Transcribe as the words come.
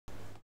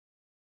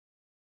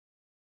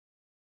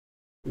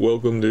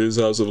Welcome to His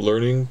House of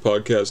Learning,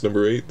 podcast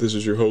number 8. This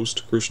is your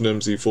host, Christian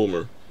M.C.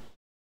 Fulmer.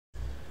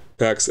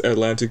 Pax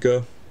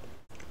Atlantica,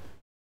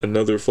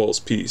 another false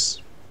peace.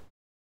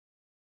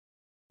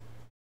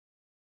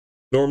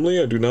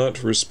 Normally, I do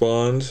not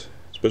respond,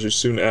 especially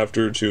soon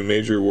after, to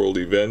major world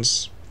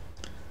events,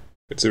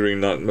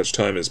 considering not much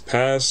time has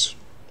passed,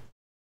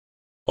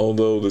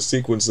 although the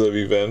sequence of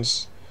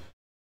events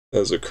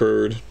has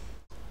occurred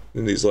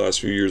in these last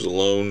few years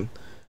alone,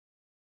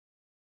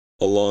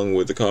 along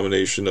with the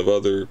combination of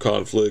other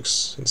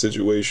conflicts and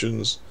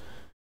situations,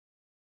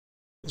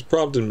 has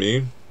prompted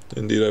me,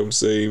 indeed I would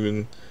say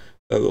even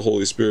the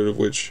Holy Spirit of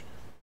which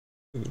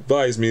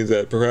advised me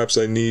that perhaps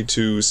I need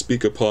to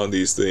speak upon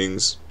these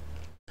things,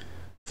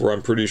 for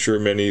I'm pretty sure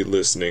many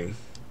listening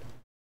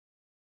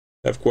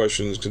have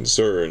questions,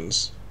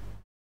 concerns,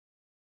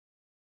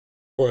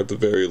 or at the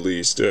very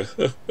least,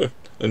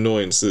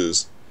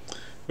 annoyances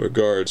in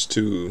regards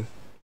to,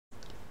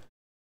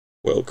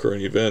 well,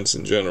 current events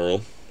in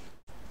general.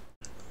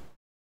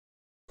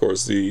 Of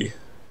course, the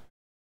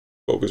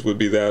focus would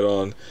be that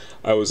on,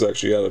 I was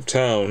actually out of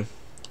town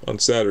on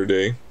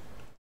Saturday,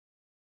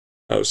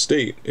 out of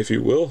state, if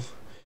you will,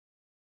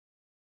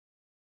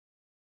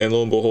 and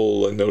lo and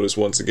behold, I noticed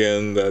once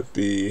again that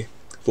the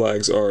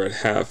flags are at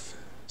half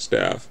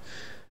staff.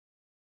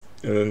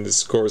 And then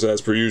this, of course,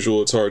 as per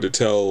usual, it's hard to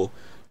tell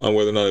on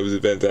whether or not it was an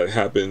event that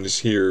happened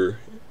here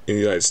in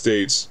the United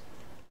States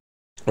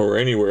or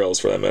anywhere else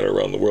for that matter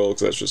around the world,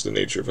 because that's just the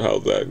nature of how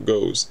that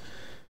goes.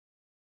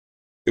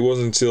 It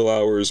wasn't until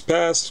hours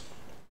passed,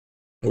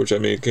 which I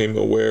became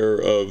aware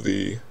of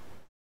the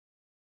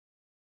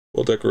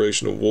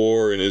declaration of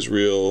war in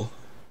Israel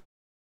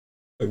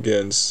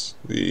against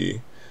the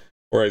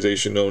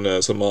organization known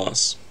as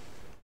Hamas.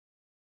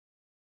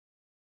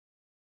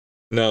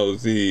 Now,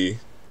 the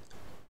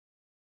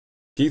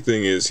key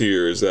thing is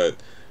that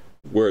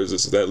where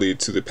does that lead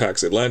to the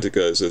Pax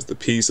Atlantica? It says the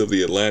peace of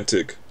the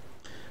Atlantic.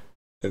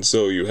 And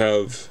so you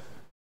have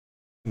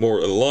more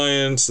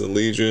alliance,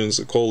 allegiance,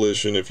 a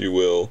coalition, if you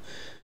will,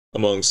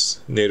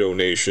 amongst NATO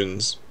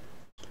nations,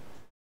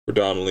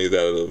 predominantly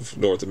that of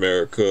North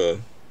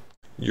America,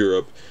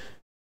 Europe.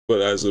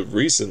 But as of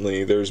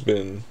recently, there's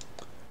been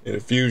an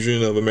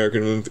infusion of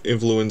American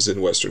influence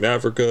in Western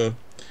Africa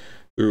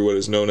through what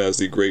is known as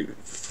the Great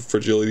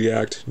Fragility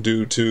Act,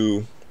 due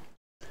to,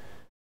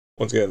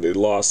 once again, the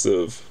loss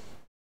of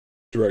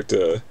direct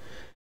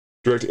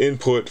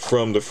input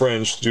from the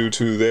French due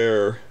to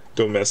their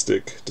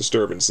domestic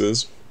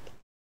disturbances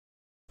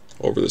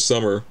over the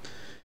summer.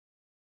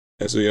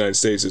 And so the United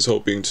States is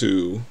hoping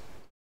to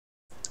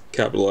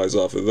capitalize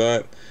off of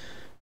that.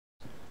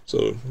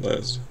 So,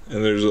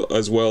 and there's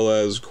as well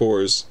as, of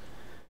course,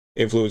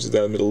 influences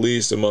that of the Middle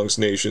East amongst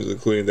nations,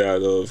 including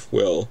that of,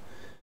 well,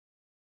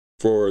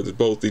 for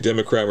both the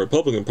Democrat and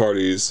Republican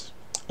parties,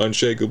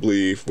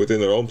 unshakably within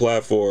their own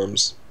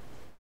platforms,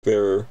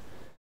 their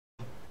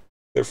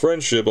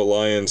friendship,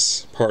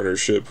 alliance,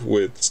 partnership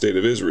with the State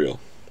of Israel.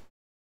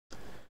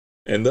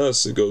 And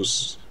thus, it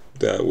goes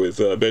that with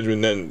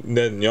Benjamin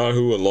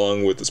Netanyahu,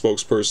 along with the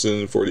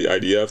spokesperson for the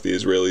IDF, the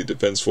Israeli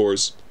Defense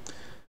Force,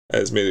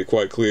 has made it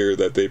quite clear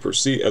that they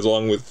perceive,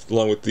 along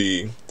with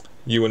the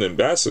UN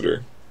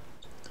ambassador,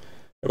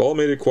 have all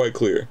made it quite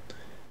clear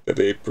that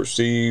they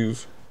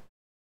perceive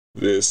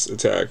this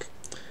attack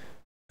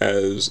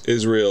as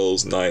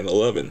Israel's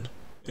 9/11,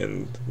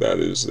 and that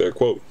is their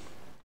quote.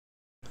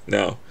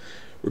 Now,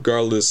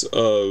 regardless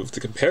of the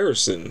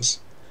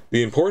comparisons,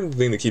 the important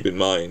thing to keep in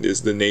mind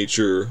is the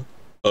nature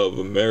of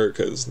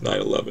America's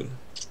 9/11,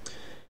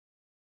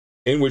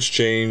 in which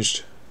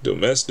changed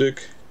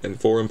domestic and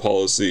foreign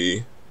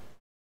policy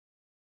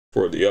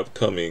for the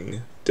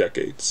upcoming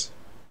decades.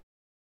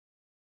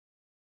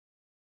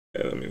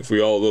 And I mean, if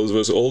those of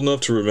us old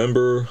enough to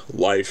remember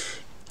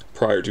life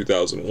prior to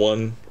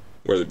 2001,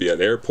 whether it be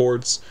at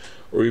airports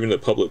or even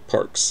at public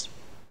parks,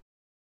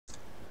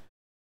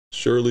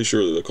 surely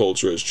the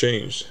culture has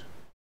changed.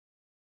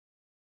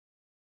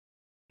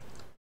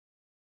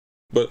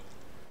 But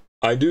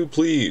I do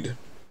plead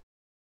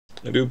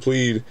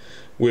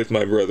with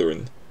my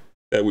brethren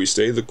that we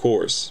stay the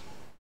course.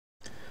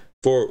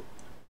 For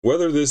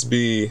whether this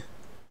be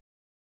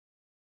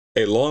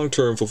a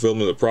long-term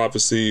fulfillment of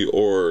prophecy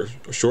or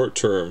a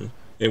short-term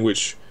in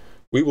which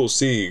we will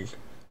see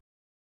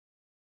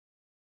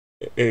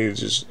an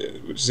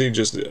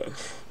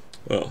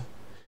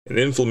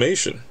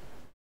inflammation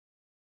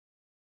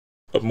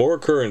of more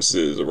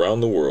occurrences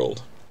around the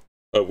world,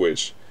 of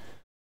which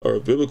are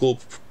biblical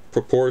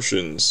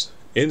proportions,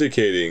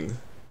 indicating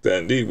that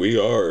indeed we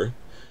are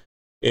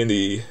in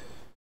the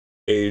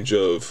age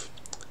of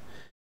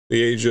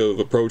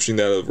approaching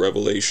that of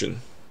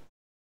Revelation.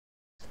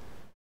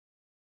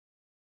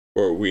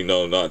 Or we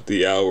know not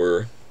the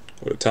hour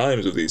or the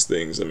times of these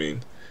things. I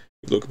mean,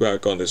 you look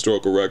back on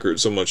historical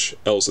records, so much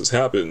else has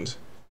happened,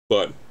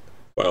 but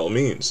by all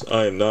means,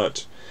 I am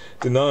not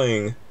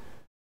denying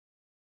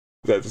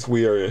that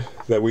we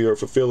are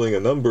fulfilling a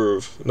number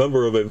of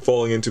and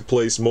falling into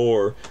place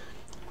more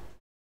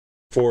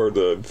for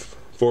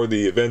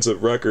the events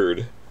of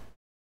record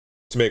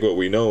to make what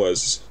we know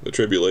as the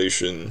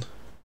tribulation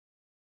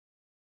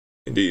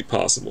indeed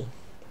possible.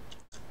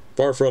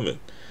 Far from it.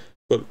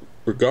 But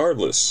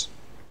regardless,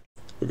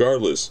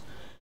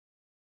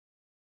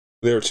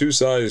 there are two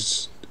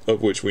sides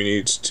of which we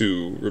need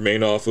to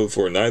remain off of,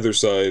 for neither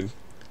side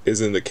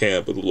is in the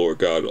camp of the Lord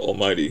God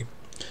Almighty.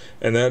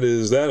 And that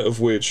is that of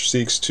which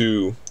seeks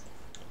to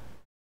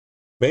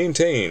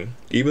maintain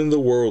even the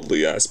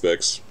worldly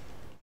aspects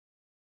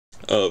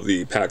of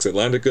the Pax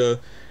Atlantica,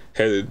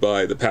 headed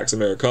by the Pax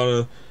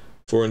Americana,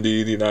 for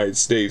indeed the United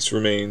States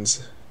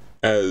remains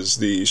as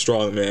the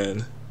strong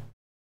man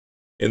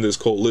in this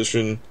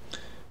coalition.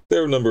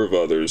 There are a number of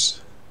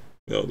others,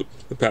 the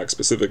Pax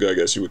Pacifica, I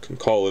guess you would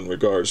call in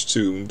regards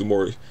to the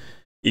more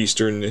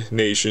eastern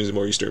nations, the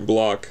more eastern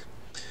bloc,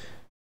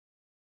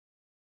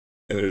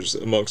 and there's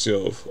amongst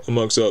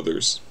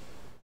others.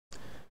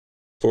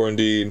 For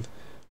indeed,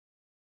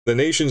 the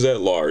nations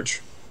at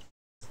large,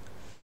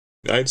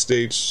 United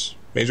States,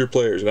 major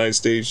players, United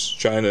States,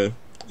 China,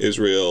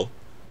 Israel,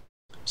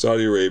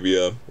 Saudi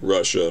Arabia,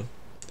 Russia,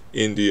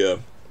 India,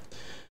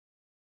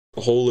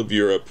 the whole of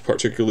Europe,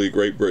 particularly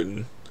Great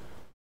Britain,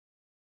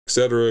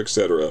 etc.,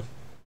 etc.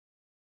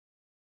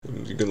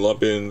 You can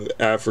lump in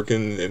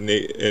African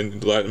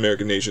and Latin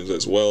American nations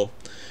as well,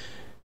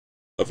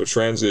 of a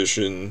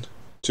transition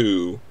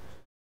to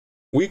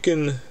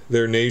weaken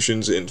their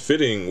nations in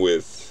fitting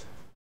with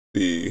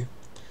the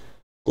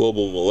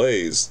global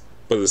malaise,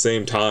 but at the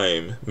same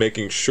time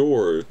making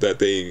sure that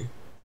they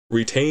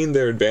retain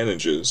their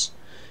advantages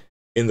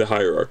in the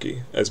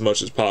hierarchy as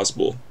much as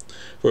possible.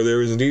 For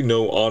there is indeed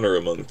no honor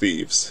among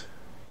thieves,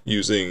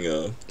 using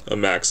a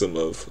maxim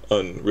of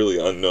really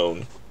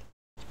unknown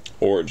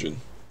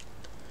origin,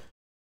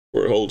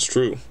 where it holds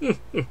true.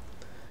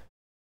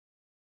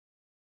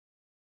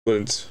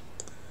 But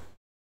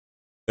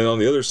and on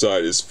the other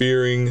side is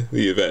fearing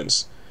the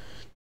events.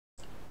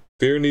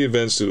 Fearing the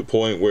events to the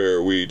point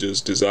where we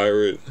just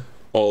desire it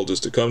all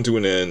just to come to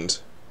an end,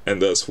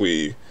 and thus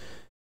we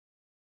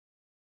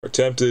are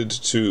tempted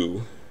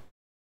to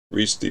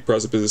reach the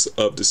precipice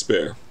of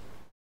despair.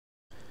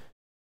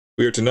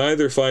 We are to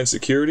neither find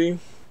security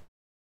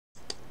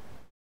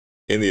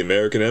in the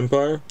American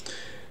empire,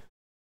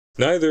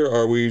 neither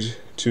are we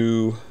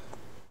to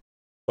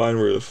find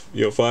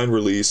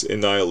release in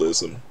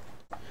nihilism,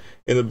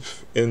 in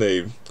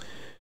an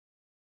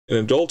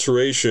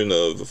adulteration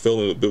of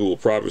fulfilling the biblical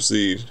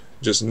prophecy,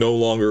 just no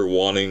longer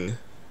wanting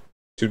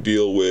to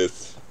deal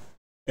with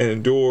and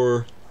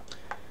endure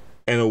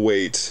and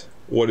await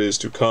what is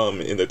to come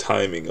in the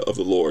timing of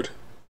the Lord.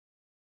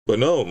 But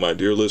no, my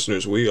dear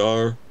listeners, we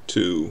are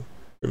to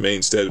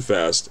remain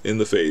steadfast in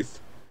the faith,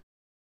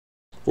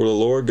 for the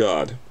Lord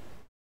God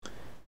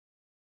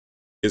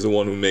is the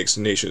one who makes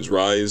nations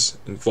rise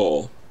and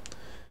fall.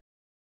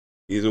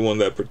 He's the one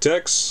that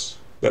protects,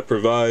 that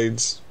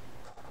provides.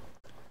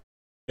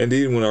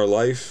 Indeed, when our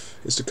life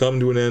is to come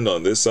to an end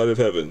on this side of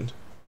heaven,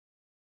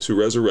 to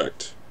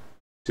resurrect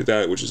to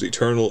that which is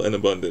eternal and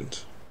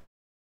abundant,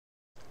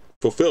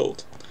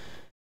 fulfilled.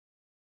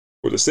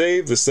 For the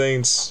saved, the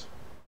saints,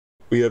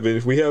 we have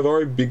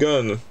already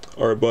begun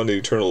our abundant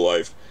eternal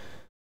life.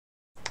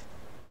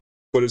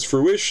 But its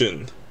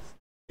fruition,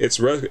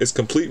 its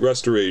complete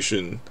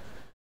restoration,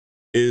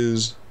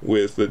 is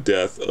with the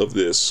death of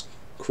this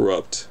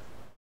corrupt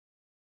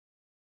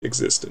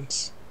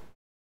existence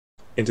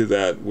into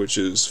that which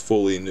is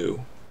fully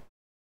new.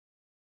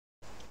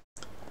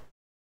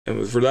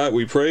 And for that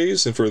we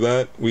praise, and for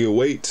that we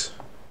await.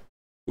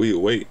 We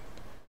await.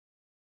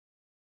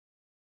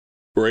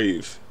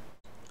 Brave,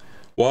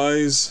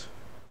 wise,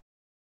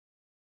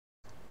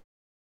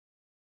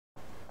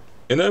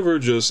 and ever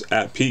just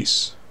at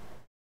peace.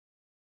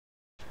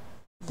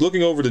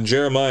 Looking over to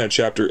Jeremiah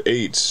chapter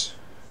 8,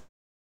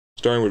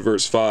 starting with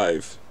verse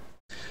 5.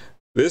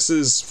 This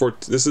is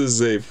foretelling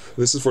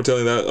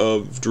that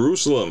of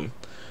Jerusalem,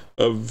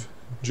 of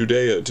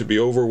Judea, to be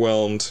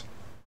overwhelmed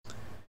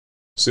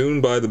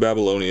soon by the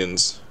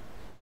Babylonians.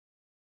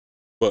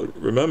 But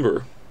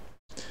remember,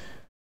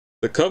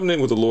 the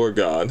covenant with the Lord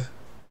God,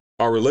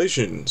 our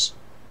relations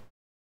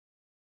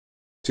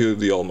to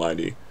the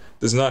Almighty,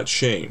 does not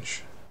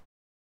change.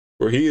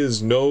 For he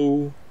is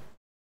no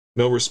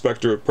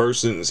respecter of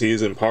persons. He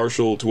is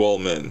impartial to all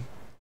men.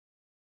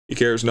 He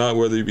cares not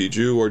whether he be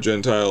Jew or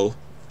Gentile,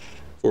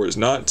 for it is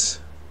not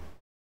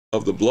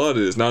of the blood,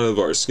 it is not of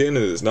our skin,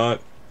 it is not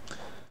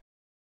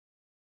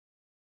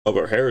of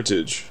our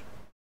heritage,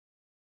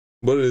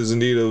 but it is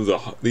indeed of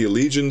the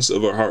allegiance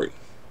of our heart.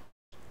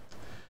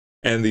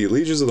 And the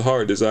allegiance of the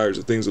heart desires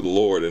the things of the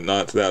Lord, and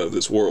not that of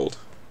this world.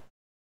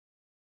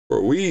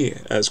 For we,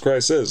 as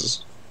Christ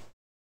says,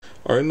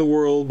 are in the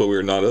world, but we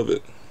are not of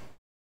it.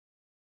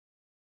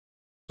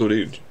 So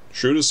indeed,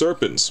 shrewd as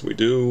serpents, we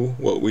do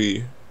what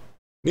we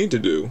need to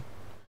do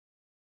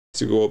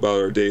to go about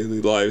our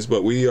daily lives,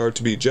 but we are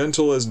to be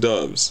gentle as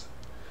doves,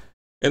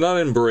 and not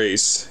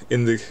embrace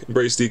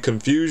the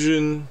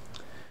confusion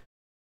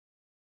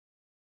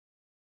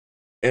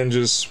and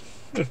just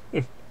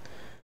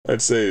I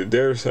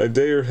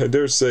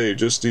dare say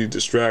just the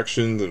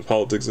distractions and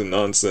politics and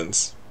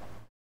nonsense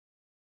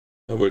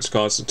which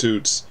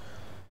constitutes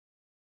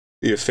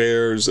the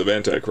affairs of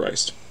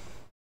Antichrist.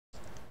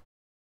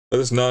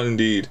 Let us not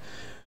indeed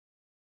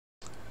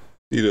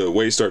need to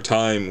waste our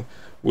time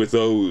with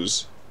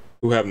those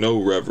who have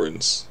no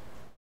reverence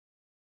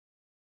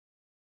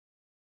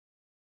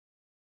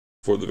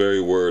for the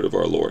very word of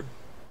our Lord.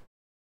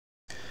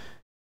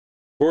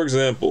 For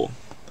example,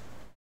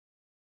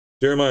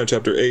 Jeremiah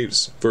chapter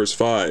 8, verse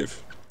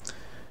 5.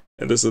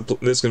 And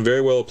this can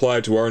very well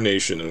apply to our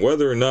nation, and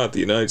whether or not the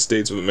United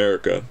States of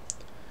America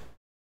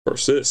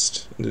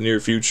persist in the near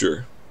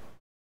future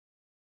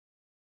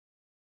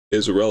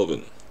is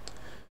irrelevant.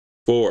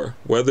 For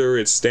whether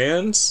it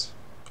stands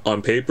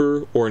on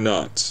paper or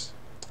not,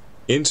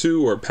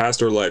 into or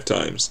past our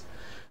lifetimes,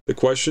 the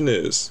question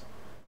is,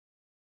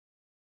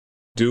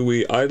 do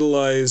we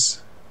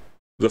idolize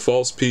the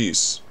false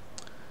peace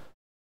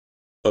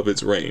of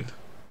its reign,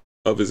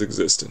 of its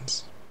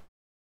existence?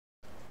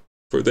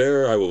 For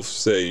there, I will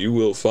say, you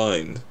will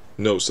find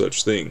no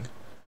such thing.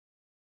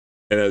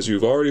 And as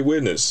you've already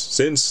witnessed,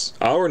 since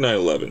our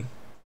 9/11,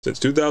 since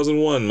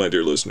 2001, my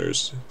dear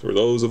listeners, for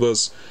those of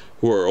us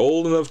who are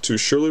old enough to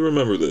surely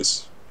remember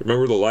this,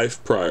 remember the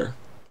life prior.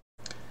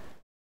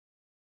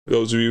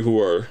 Those of you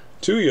who are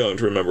too young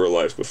to remember a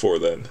life before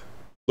then,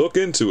 look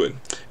into it,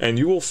 and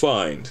you will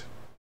find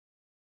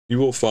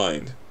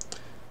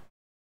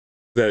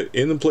that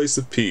in the place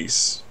of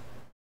peace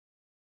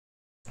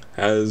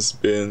has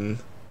been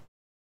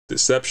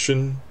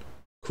deception,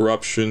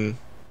 corruption,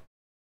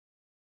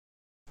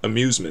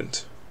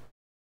 amusement,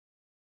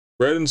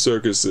 bread and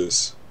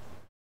circuses.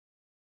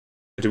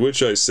 To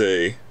which I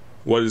say,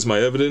 what is my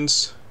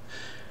evidence?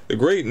 The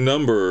great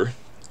number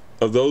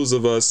of those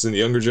of us in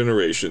younger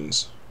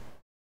generations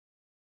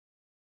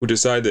who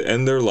decide to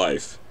end their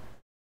life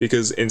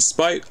because, in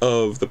spite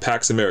of the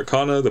Pax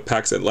Americana, the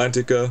Pax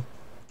Atlantica,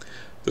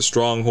 the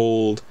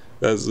stronghold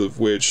as of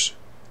which,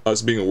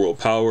 us being a world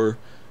power,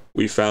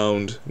 we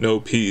found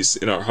no peace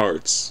in our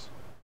hearts,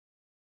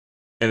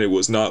 and it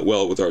was not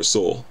well with our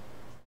soul.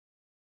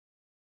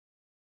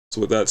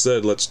 So with that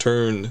said, let's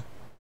turn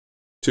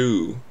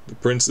to the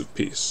Prince of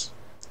Peace,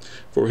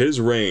 for his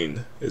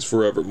reign is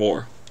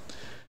forevermore.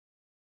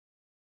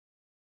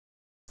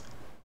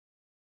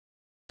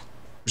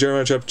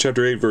 Jeremiah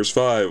chapter 8, verse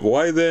 5.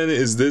 Why then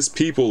is this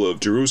people of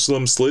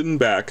Jerusalem slidden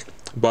back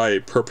by a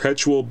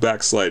perpetual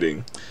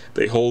backsliding?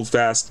 They hold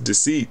fast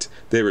deceit,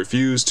 they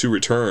refuse to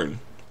return.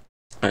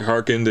 I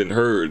hearkened and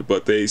heard,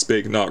 but they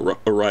spake not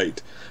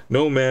aright.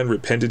 No man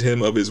repented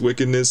him of his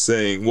wickedness,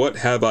 saying, What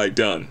have I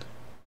done?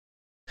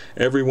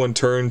 Every one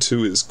turned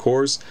to his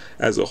course,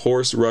 as a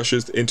horse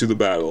rusheth into the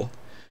battle.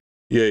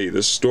 Yea,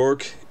 the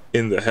stork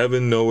in the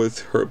heaven knoweth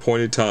her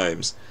appointed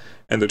times,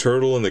 and the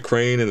turtle and the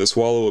crane and the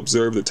swallow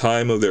observe the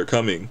time of their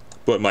coming.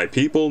 But my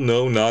people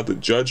know not the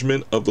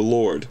judgment of the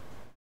Lord.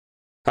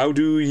 How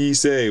do ye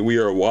say, We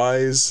are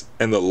wise,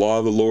 and the law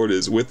of the Lord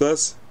is with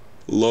us?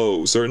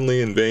 Lo, certainly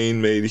in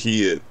vain made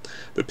he it.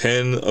 The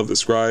pen of the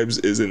scribes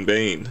is in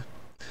vain.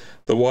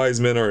 The wise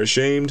men are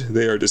ashamed,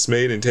 they are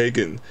dismayed and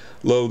taken.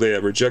 Lo, they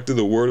have rejected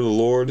the word of the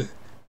Lord,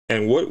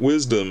 and what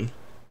wisdom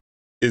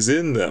is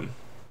in them?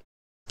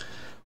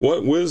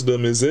 What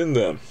wisdom is in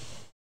them?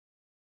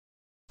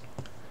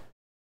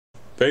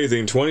 If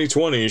anything,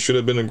 2020 should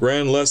have been a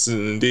grand lesson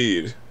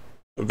indeed.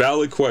 A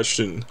valid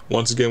question,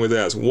 once again with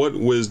ask, what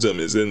wisdom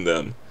is in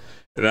them?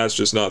 And that's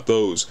just not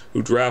those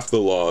who draft the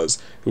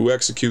laws, who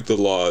execute the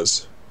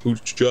laws, who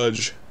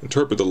judge,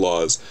 interpret the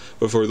laws,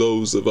 but for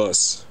those of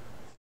us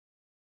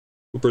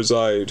who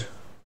preside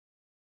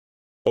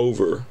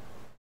over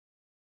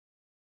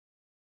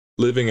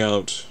living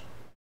out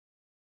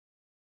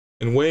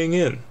and weighing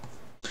in,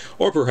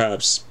 or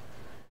perhaps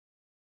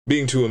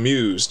being too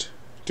amused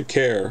to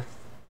care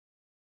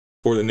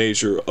for the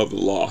nature of the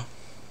law.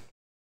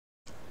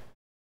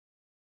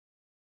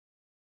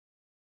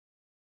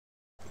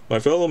 My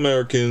fellow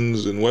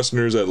Americans and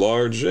Westerners at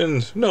large,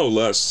 and no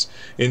less,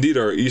 indeed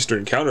our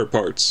Eastern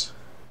counterparts,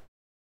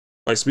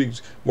 I speak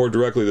more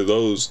directly to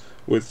those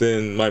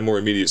within my more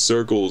immediate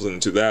circles and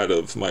to that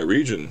of my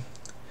region.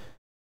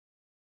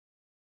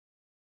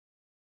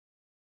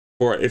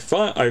 For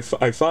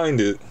I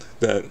find it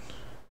that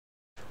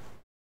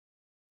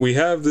we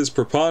have this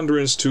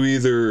preponderance to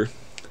either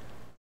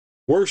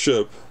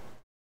worship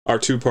our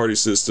two-party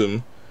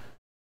system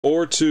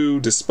or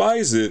to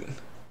despise it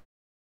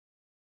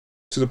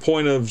to the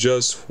point of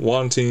just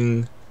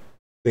wanting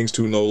things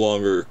to no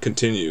longer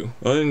continue.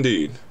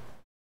 Indeed.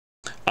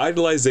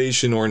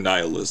 Idolization or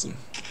nihilism.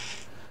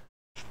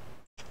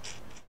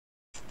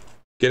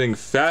 Getting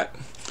fat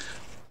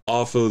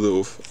off of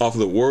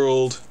the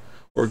world,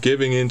 or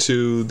giving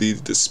into the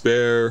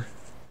despair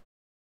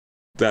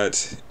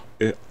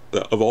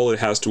of all it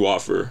has to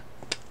offer.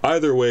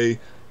 Either way,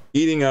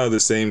 eating out of the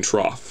same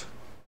trough.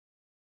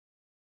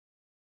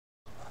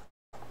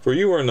 For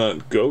you are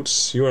not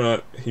goats, you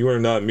are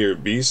not mere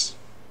beasts.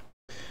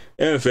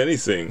 And if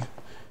anything,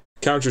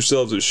 count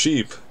yourselves as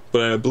sheep,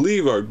 but I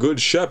believe our good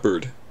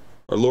shepherd,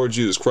 our Lord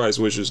Jesus Christ,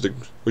 wishes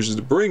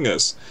to bring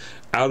us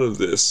out of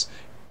this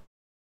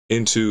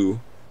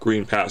into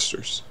green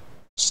pastures.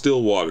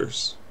 still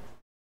waters.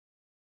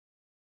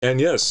 And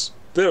yes,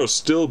 there'll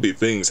still be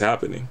things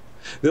happening.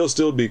 There'll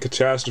still be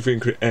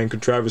catastrophe and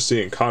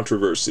controversy and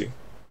controversy.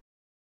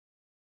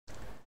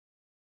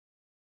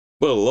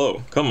 Well,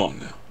 hello, come on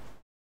now.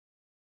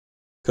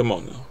 Come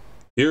on now.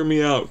 Hear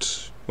me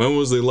out. When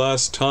was the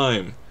last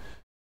time?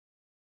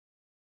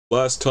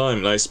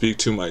 And I speak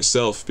to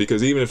myself,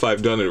 because even if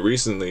I've done it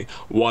recently,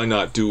 why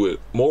not do it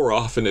more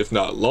often, if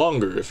not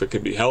longer, if it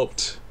can be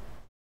helped?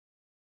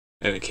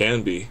 And it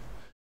can be.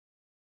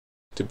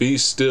 To be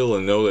still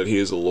and know that He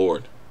is the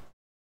Lord.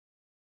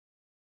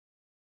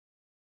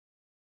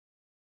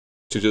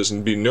 To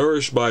just be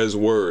nourished by His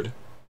word.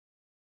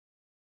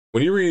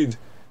 When you read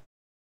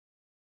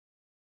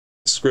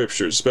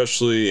scriptures,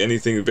 especially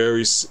anything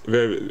very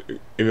similar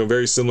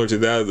to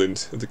that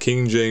of the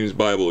King James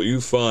Bible,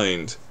 you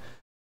find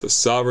the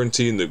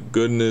sovereignty and the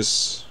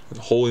goodness and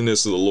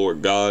holiness of the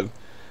Lord God.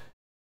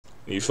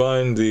 You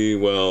find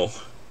the,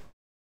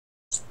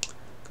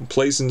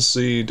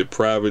 complacency,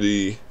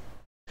 depravity,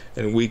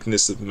 and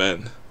weakness of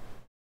men.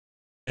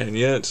 And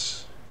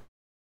yet,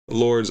 the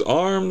Lord's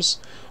arms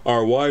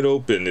are wide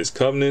open. His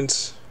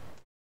covenant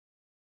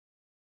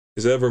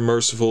is ever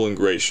merciful and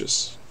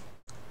gracious.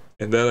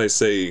 And that I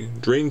say,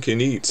 drink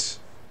and eat,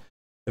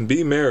 and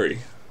be merry.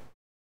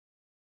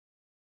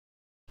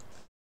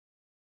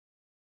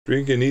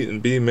 Drink and eat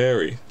and be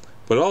merry.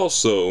 But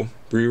also,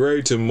 be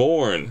ready to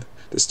mourn,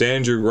 to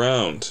stand your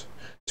ground,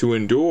 to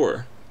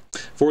endure.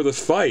 For the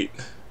fight,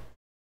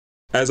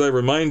 as I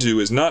remind you,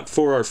 is not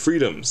for our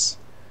freedoms.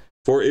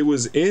 For it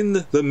was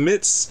in the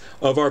midst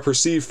of our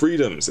perceived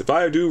freedoms. If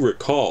I do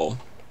recall,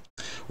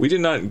 we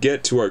did not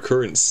get to our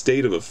current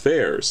state of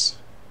affairs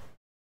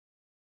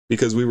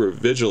because we were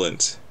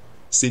vigilant,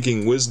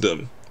 seeking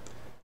wisdom,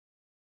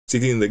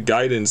 seeking the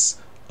guidance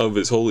of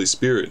His Holy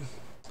Spirit,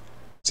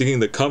 seeking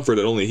the comfort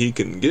that only He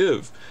can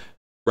give,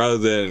 rather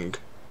than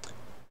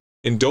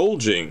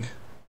indulging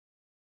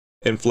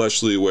in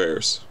fleshly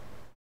wares,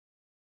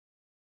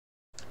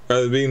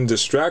 rather than being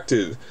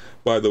distracted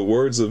by the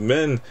words of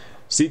men,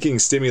 seeking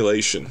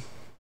stimulation.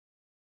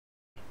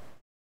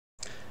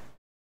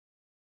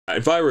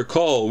 If I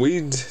recall, we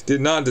did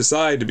not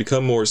decide to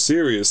become more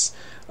serious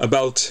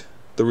about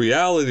the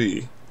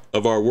reality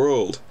of our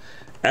world,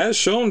 as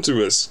shown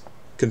to us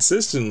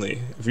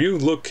consistently. If you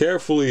look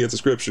carefully at the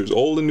scriptures,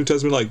 Old and New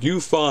Testament alike,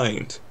 you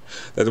find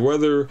that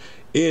whether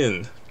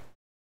in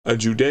a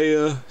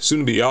Judea soon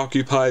to be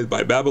occupied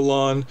by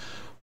Babylon,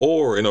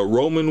 or in a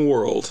Roman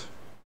world,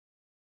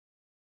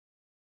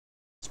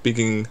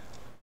 speaking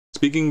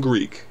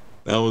Greek,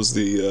 that was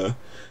the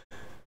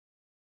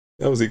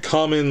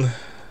common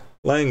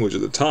language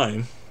at the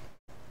time,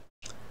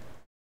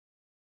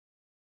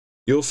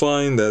 you'll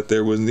find that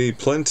there would be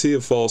plenty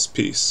of false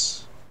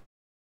peace.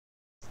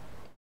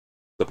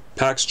 The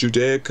Pax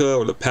Judaica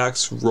or the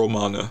Pax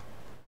Romana.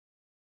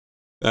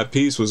 That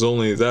peace was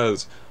only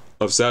that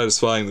of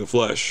satisfying the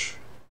flesh,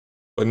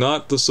 but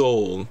not the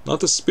soul, not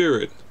the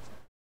spirit.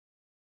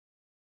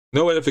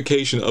 No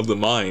edification of the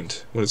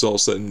mind when it's all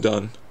said and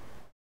done.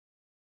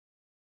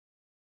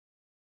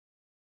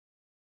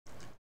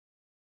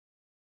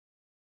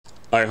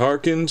 I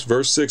hearkened,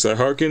 verse 6, I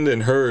hearkened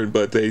and heard,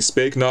 but they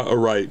spake not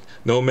aright.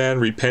 No man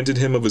repented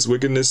him of his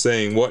wickedness,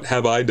 saying, What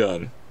have I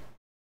done?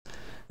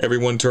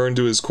 Everyone turned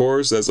to his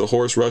course as a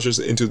horse rushes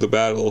into the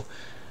battle.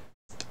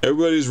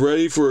 Everybody's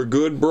ready for a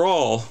good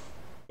brawl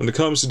when it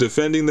comes to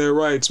defending their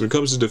rights, when it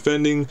comes to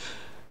defending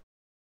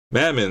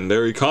mammon,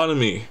 their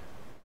economy,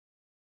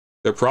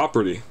 their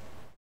property.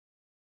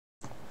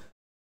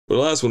 But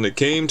alas, when it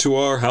came to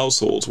our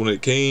households, when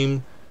it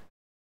came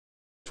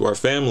to our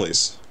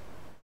families,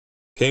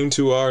 came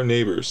to our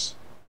neighbors,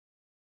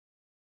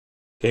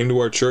 came to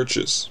our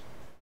churches,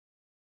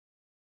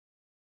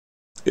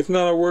 if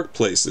not our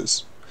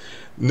workplaces,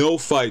 no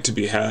fight to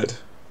be had.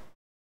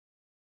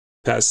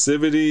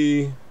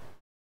 Passivity,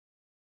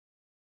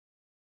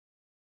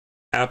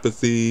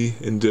 apathy,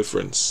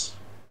 indifference.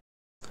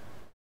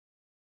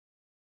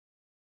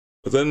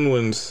 But then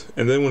when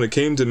it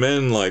came to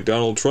men like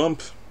Donald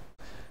Trump,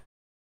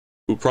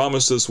 who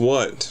promised us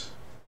what?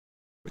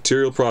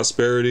 Material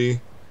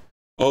prosperity.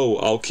 Oh,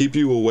 I'll keep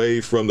you away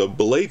from the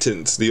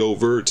blatant, the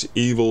overt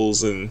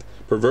evils and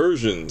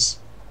perversions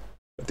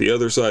that the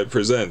other side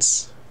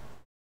presents.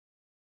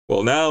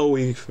 Well, now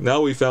we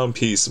found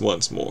peace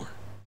once more.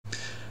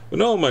 But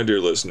no, my dear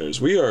listeners,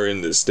 we are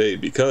in this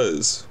state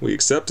because we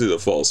accepted a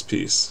false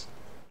peace.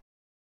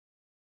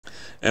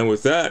 And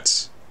with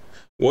that,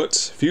 what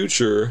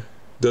future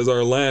does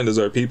our land, does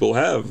our people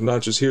have,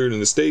 not just here in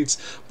the States,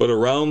 but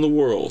around the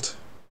world?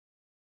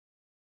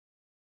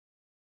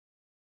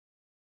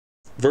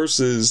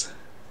 Verses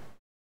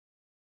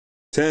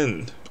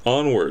 10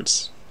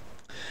 onwards.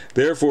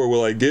 Therefore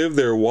will I give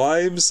their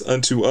wives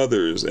unto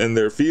others, and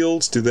their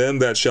fields to them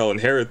that shall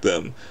inherit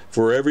them.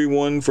 For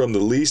everyone from the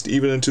least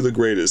even unto the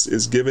greatest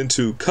is given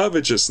to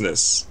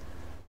covetousness,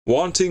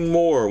 wanting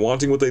more,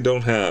 wanting what they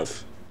don't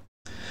have.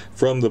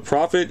 From the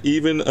prophet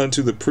even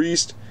unto the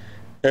priest,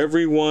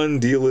 everyone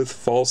dealeth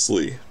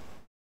falsely.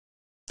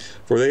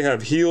 For they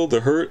have healed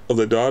the hurt of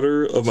the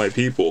daughter of my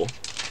people,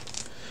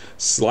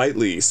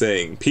 slightly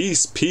saying,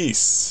 peace,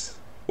 peace,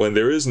 when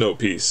there is no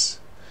peace.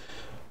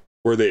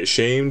 Were they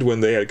ashamed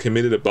when they had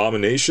committed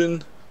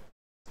abomination?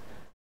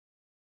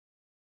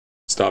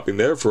 Stopping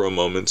there for a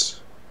moment,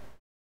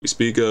 we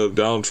speak of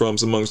Donald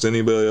Trump's amongst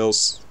anybody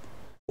else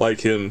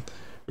like him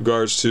in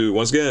regards to,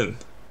 once again,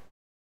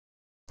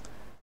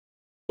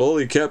 well,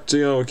 he kept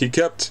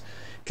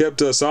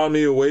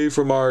sodomy away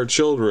from our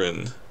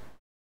children.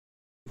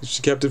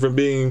 She kept it from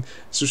being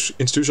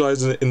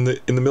institutionalized in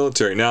the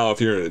military. Now,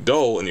 if you're an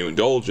adult and you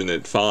indulge in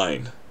it,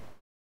 fine.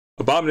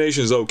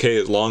 Abomination is okay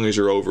as long as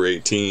you're over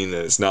 18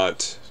 and it's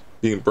not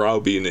being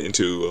browbeaten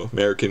into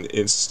American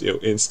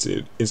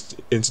institution.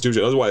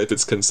 Otherwise, if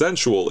it's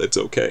consensual, it's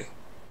okay.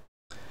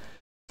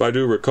 If I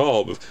do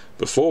recall,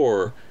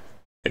 before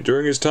and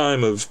during his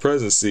time of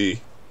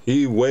presidency,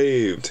 he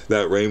waved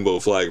that rainbow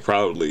flag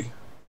proudly,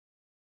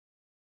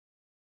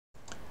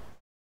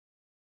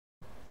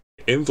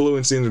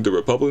 influencing the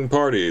Republican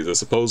Party, the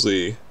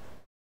supposedly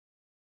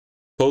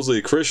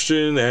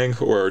Christian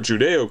or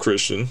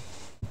Judeo-Christian,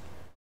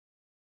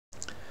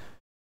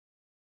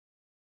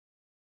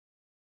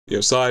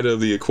 side of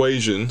the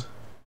equation.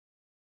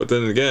 But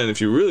then again,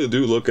 if you really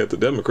do look at the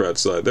Democrat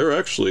side, there are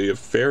actually a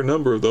fair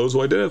number of those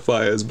who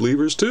identify as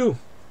believers too.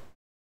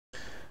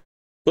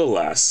 But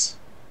alas,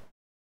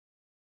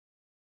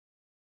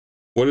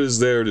 what is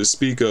there to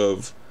speak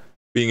of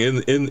being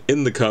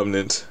in the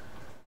covenant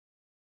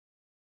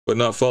but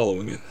not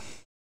following it?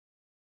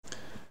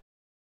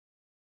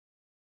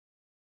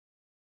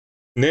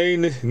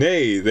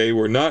 Nay, they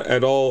were not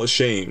at all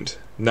ashamed,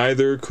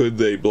 neither could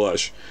they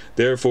blush.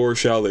 Therefore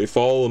shall they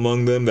fall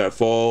among them that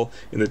fall.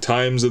 In the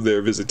times of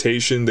their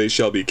visitation they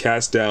shall be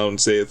cast down,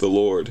 saith the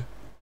Lord.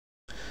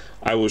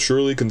 I will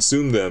surely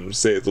consume them,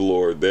 saith the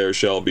Lord. There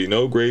shall be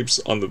no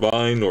grapes on the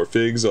vine, nor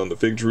figs on the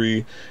fig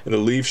tree, and the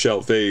leaf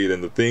shall fade,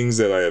 and the things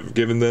that I have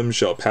given them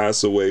shall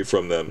pass away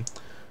from them.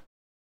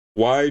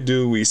 Why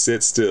do we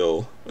sit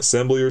still?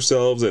 Assemble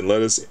yourselves, and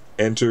let us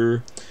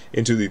enter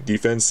into the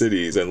defenced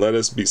cities, and let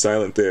us be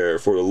silent there.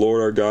 For the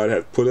Lord our God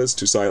hath put us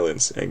to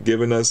silence, and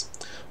given us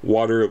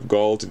water of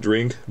gall to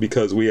drink,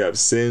 because we have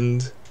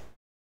sinned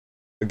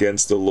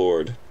against the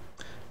Lord.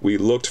 We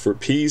looked for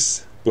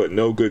peace, but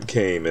no good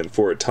came, and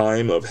for a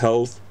time of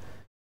health,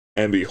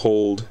 and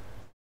behold,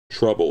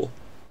 trouble.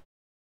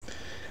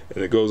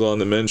 And it goes on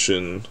to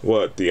mention,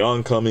 what? The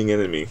oncoming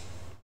enemy.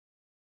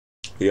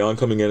 The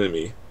oncoming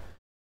enemy.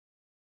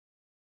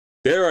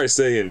 Dare I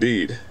say,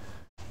 indeed,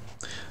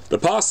 the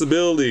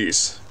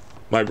possibilities,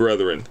 my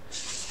brethren,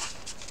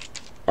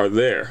 are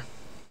there.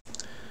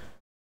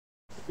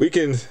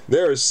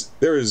 There is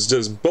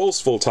just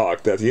boastful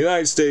talk that the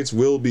United States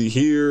will be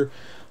here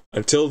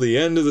until the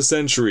end of the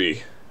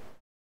century.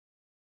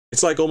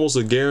 It's like almost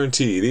a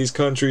guarantee. These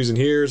countries in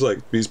here is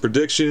like these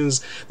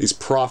predictions, these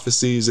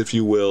prophecies, if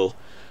you will.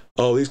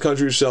 Oh, these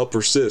countries shall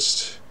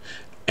persist.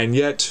 And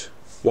yet,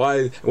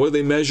 why? What do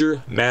they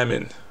measure?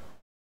 Mammon.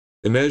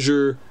 They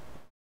measure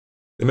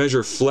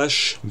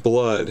flesh,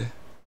 blood,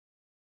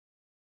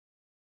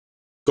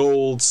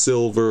 gold,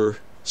 silver,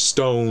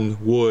 stone,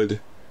 wood,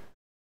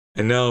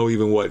 and now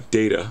even what?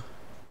 Data.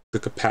 The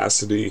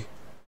capacity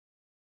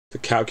to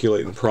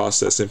calculate and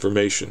process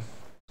information.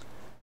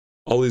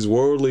 All these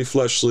worldly,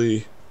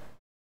 fleshly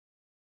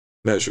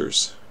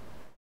measures.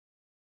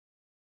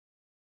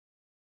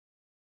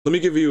 Let me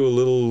give you a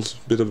little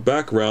bit of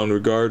background in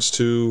regards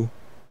to,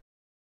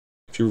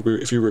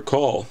 if you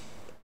recall,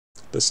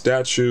 the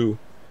statue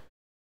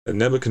that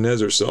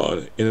Nebuchadnezzar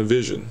saw in a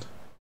vision,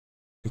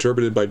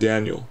 interpreted by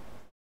Daniel.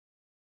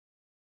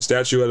 The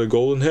statue had a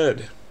golden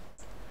head,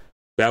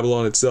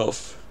 Babylon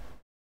itself,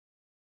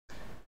 a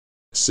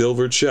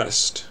silver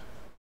chest,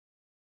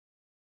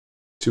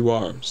 2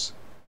 arms,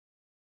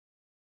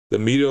 the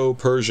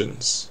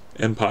Medo-Persians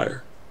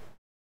Empire,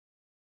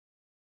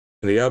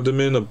 and the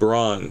abdomen of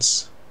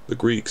bronze, the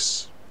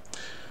Greeks.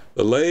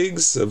 The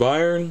legs of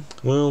iron,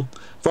 well,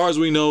 as far as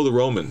we know, the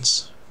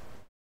Romans.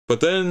 But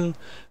then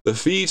the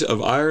feet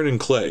of iron and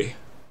clay.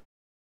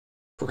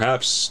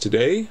 Perhaps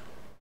today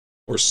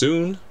or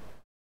soon.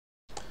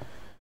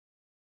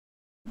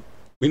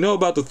 We know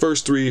about the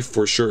first 3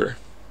 for sure.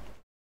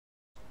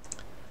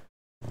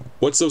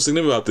 What's so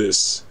significant about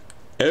this?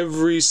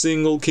 Every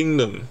single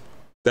kingdom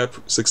that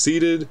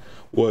succeeded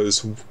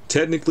was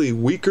technically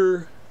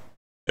weaker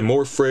and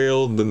more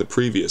frail than the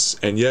previous,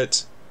 and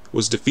yet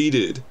was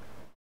defeated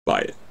by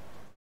it.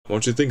 I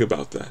want you to think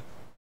about that.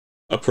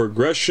 A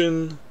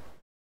progression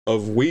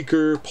of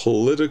weaker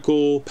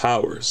political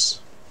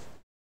powers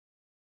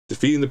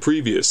defeating the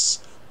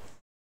previous.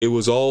 It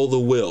was all the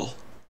will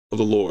of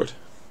the Lord.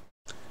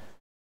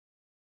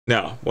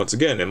 Now, once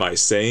again, am I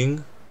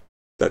saying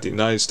that the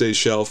United States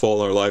shall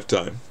fall in our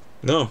lifetime?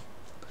 No.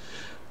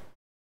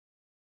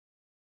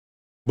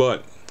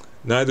 But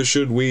neither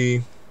should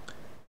we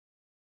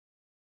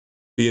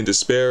be in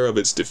despair of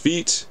its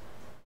defeat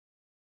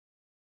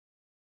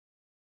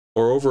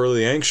or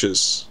overly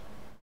anxious.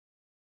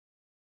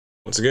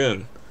 Once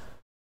again,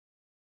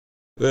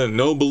 then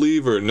no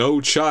believer, no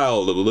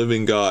child of the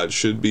living God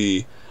should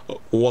be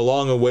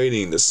long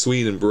awaiting the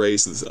sweet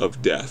embraces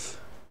of death.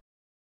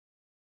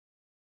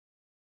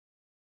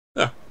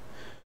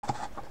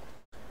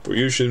 For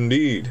you should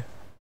indeed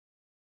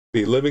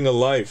be living a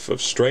life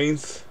of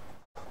strength,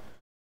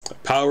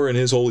 of power in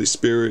His Holy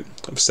Spirit,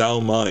 of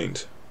sound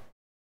mind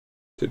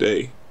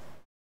today,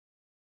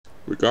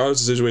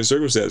 regardless of the situation and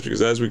circumstance,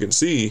 because as we can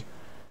see,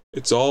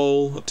 it's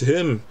all up to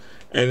Him.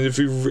 And if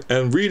you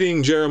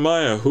reading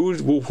Jeremiah, who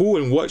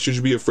and what should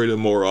you be afraid of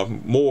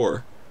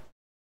more?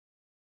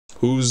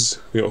 Who's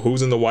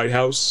in the White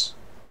House?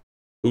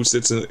 Who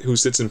sits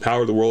in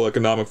power? The World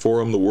Economic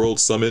Forum, the World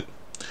Summit,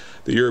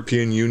 the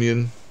European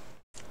Union.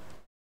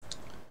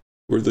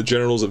 We're the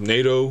generals of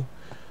NATO.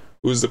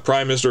 Who's the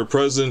Prime Minister or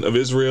President of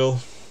Israel?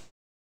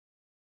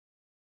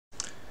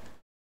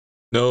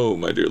 No,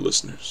 my dear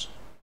listeners.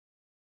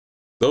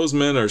 Those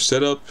men are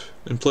set up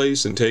in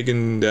place and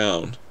taken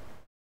down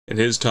in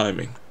His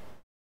timing.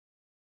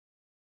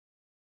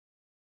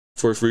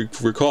 For if we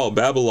recall,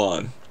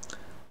 Babylon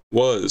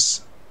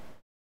was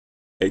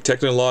a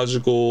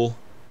technological,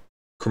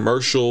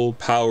 commercial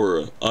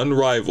power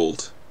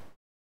unrivaled.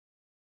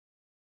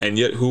 And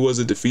yet who was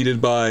it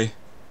defeated by?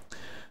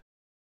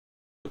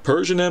 The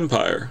Persian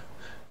Empire,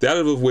 that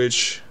of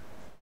which,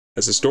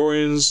 as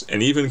historians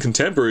and even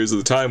contemporaries of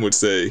the time would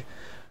say,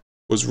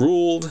 was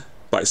ruled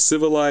by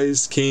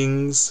civilized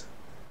kings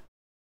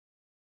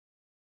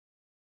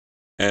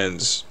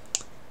and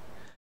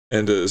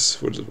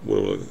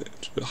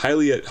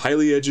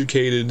highly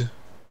educated,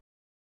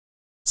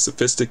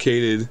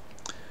 sophisticated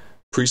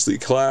priestly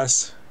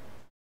class,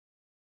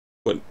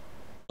 but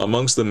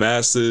amongst the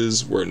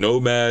masses were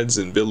nomads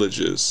and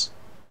villages.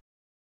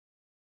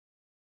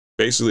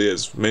 Basically,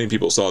 as many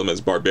people saw them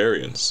as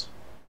barbarians.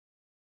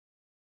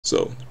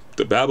 So,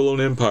 the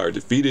Babylonian Empire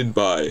defeated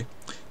by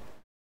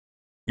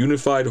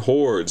unified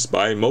hordes,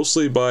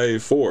 mostly by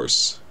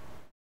force.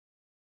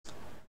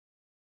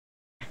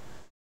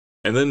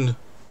 And then,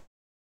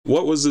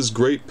 what was this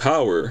great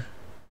power,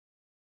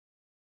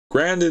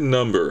 grand in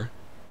number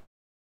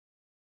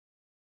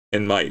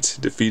and might,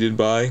 defeated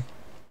by?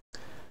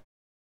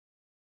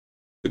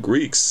 The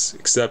Greeks,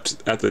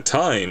 except at the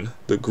time,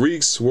 the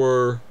Greeks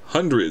were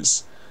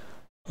hundreds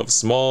of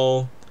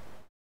small,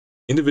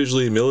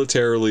 individually,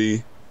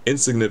 militarily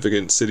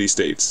insignificant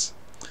city-states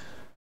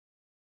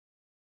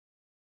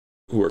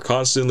who were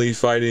constantly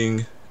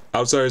fighting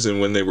outsiders,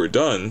 and when they were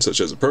done, such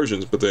as the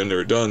Persians, but then they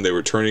were done, they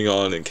were turning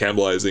on and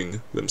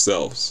cannibalizing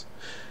themselves.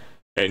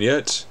 And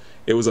yet,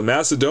 it was a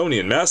Macedon,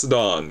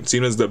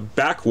 seen as the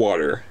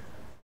backwater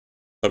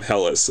of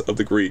Hellas, of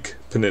the Greek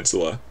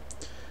peninsula.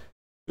 It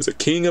was a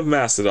king of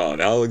Macedon,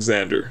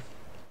 Alexander,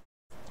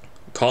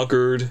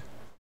 conquered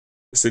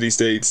the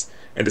city-states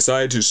and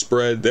decided to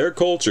spread their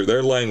culture,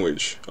 their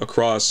language,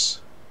 across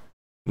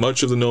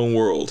much of the known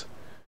world.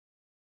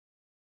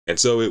 And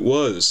so it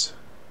was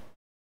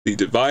the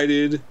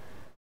divided,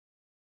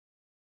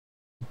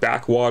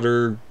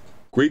 backwater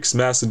Greeks,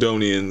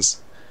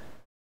 Macedonians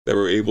that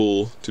were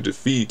able to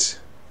defeat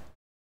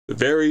the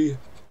very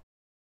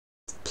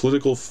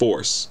political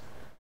force,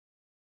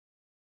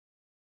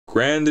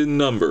 grand in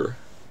number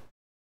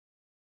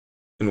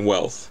and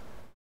wealth.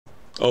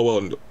 Oh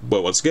well,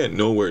 but once again,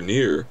 nowhere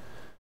near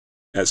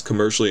as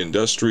commercially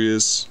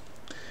industrious,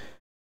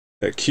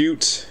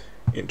 acute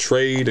in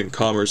trade and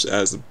commerce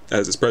as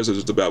its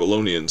predecessors, the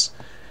Babylonians,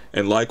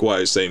 and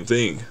likewise, same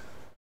thing.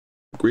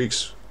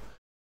 Greeks,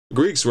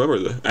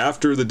 remember,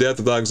 after the death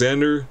of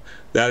Alexander,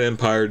 that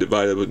empire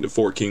divided into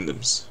 4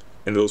 kingdoms,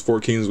 and those 4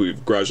 kingdoms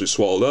we've gradually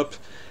swallowed up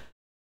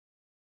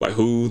by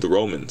who? The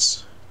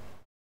Romans.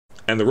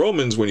 And the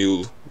Romans, when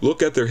you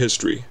look at their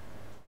history,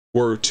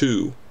 were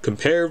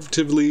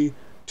comparatively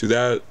to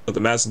that of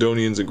the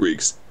Macedonians and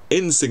Greeks,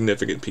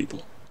 insignificant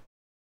people.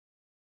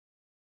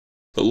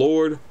 The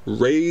Lord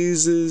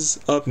raises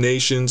up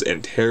nations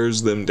and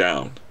tears them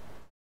down.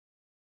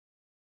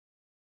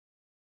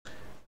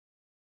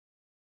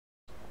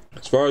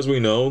 As far as we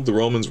know, the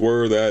Romans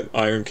were that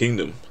Iron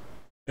Kingdom.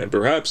 And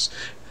perhaps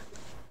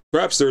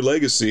their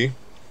legacy,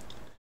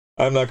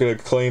 I'm not going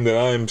to claim that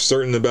I'm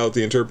certain about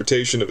the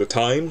interpretation of the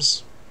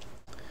times,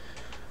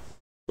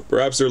 but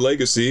perhaps their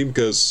legacy,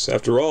 because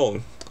after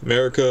all,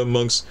 America,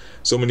 amongst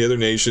so many other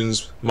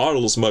nations,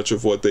 models much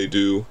of what they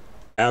do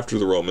after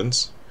the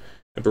Romans.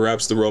 And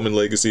perhaps the Roman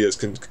legacy has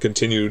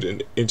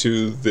continued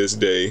into this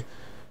day,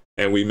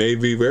 and we may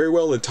be very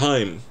well in a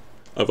time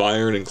of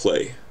iron and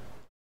clay.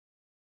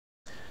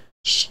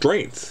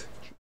 Strength,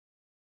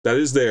 that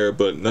is there,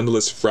 but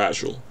nonetheless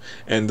fragile.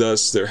 And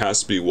thus there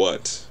has to be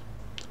what?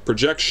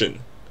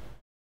 Projection.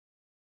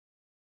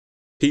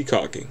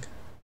 Peacocking.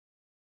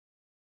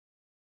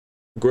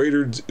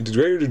 Greater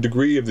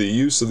degree of the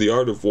use of the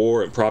art of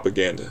war and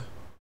propaganda,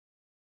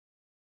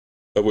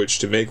 by which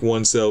to make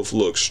oneself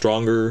look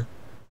stronger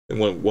than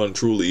what one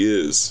truly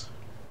is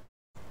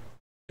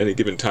at a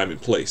given time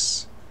and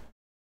place.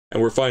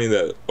 And we're finding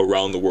that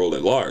around the world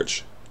at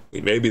large.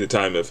 We may be in the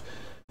time of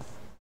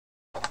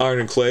iron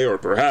and clay, or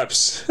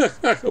perhaps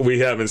we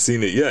haven't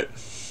seen it yet.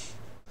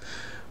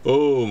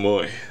 Oh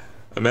boy,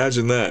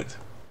 imagine that.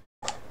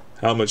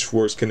 How much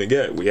worse can it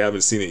get? We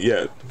haven't seen it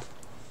yet.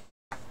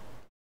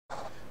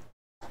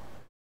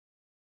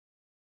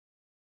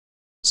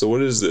 So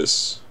what is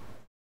this?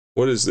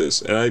 What is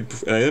this? And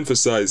I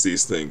emphasize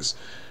these things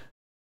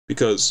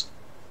because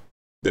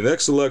the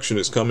next election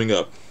is coming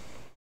up.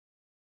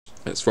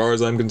 As far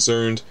as I'm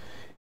concerned,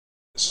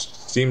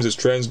 seems as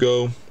trends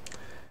go,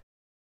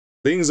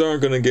 things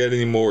aren't going to get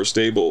any more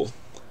stable.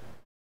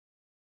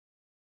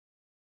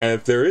 And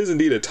if there is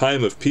indeed a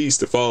time of peace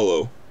to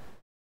follow,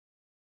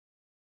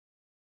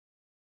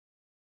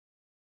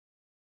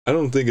 I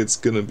don't think it's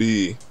going to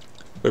be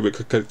whatever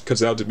it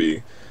cuts out to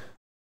be.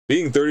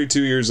 Being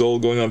 32 years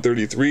old, going on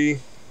 33,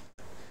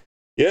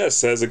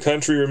 yes, has the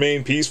country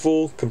remained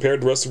peaceful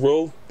compared to the rest of the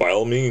world? By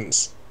all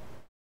means.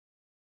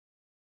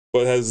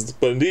 But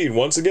indeed,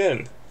 once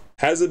again,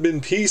 has it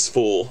been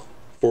peaceful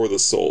for the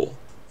soul,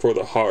 for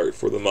the heart,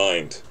 for the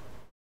mind?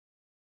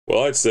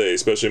 Well, I'd say,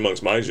 especially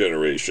amongst my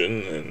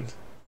generation, and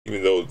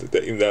even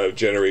that of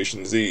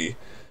Generation Z,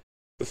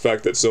 the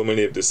fact that so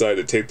many have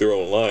decided to take their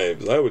own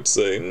lives, I would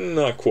say,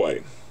 not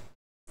quite.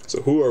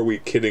 So who are we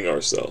kidding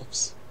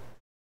ourselves?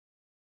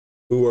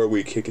 Who are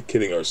we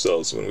kidding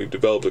ourselves when we've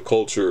developed a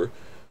culture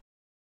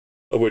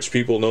of which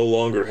people no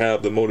longer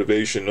have the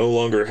motivation, no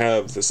longer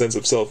have the sense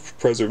of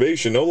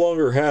self-preservation, no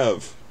longer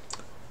have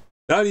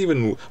not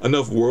even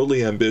enough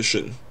worldly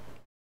ambition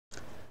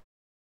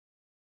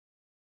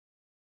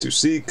to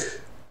seek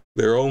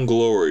their own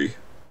glory,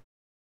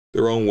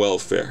 their own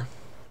welfare.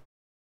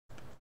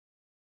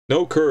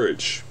 No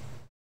courage,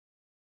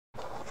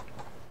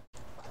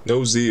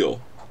 no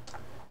zeal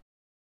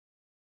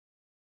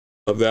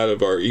of that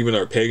of even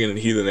our pagan and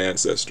heathen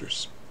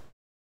ancestors.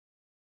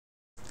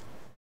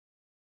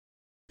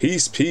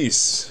 Peace,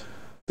 peace.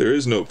 There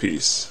is no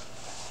peace.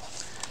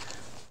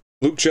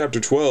 Luke chapter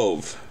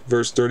 12,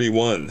 verse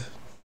 31.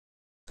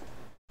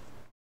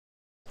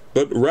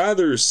 But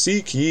rather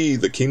seek ye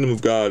the kingdom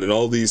of God, and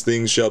all these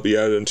things shall be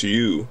added unto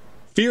you.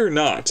 Fear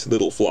not,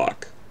 little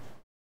flock.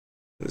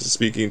 This is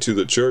speaking to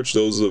the church,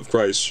 those of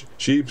Christ's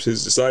sheep,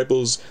 his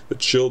disciples,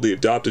 the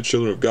adopted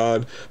children of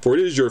God. For it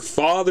is your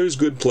Father's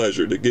good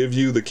pleasure to give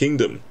you the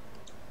kingdom.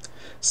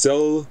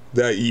 Sell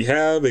that ye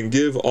have, and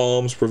give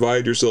alms.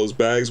 Provide yourselves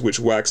bags which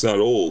wax not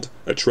old,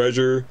 a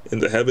treasure in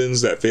the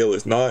heavens that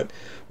faileth not,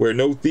 where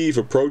no thief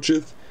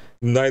approacheth,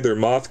 neither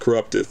moth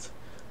corrupteth.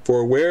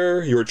 For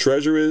where your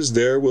treasure is,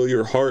 there will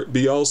your heart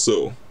be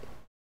also.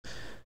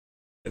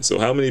 And so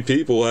how many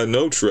people had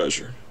no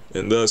treasure,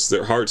 and thus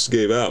their hearts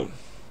gave out?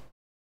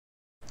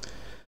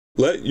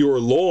 Let your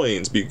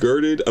loins be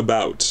girded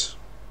about,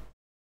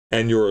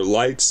 and your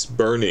lights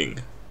burning.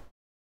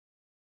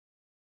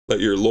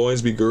 Let your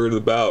loins be girded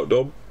about.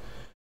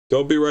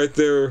 Don't be right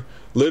there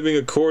living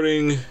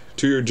according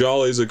to your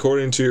jollies,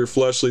 according to your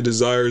fleshly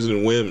desires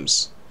and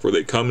whims, for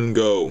they come and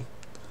go.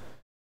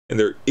 And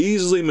they're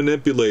easily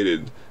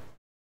manipulated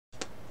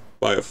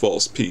by a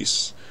false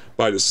peace,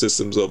 by the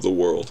systems of the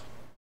world.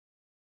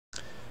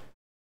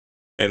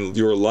 And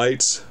your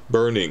lights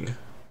burning.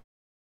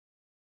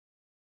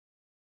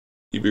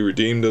 You be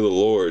redeemed of the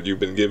Lord. You've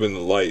been given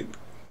the light.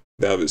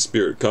 Now his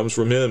spirit comes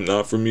from him,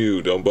 not from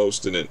you. Don't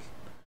boast in it.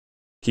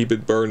 Keep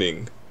it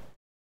burning.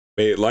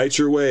 May it light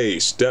your way,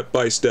 step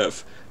by step.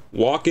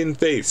 Walk in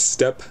faith,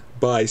 step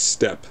by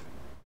step.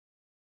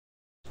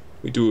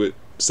 We do it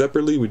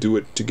separately, we do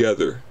it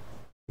together,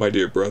 my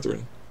dear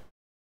brethren.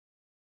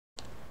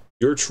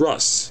 Your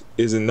trust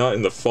is not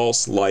in the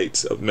false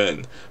light of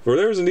men, for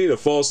there is indeed a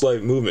false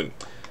light movement.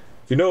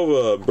 If you know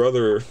of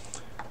Brother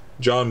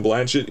John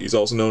Blanchett, he's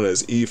also known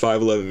as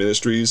E511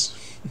 Ministries.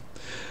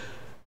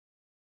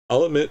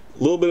 I'll admit, a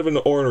little bit of an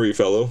ornery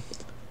fellow,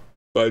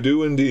 but I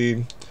do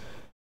indeed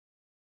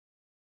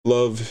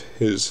love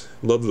the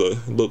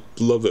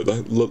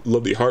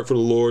heart for the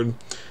Lord,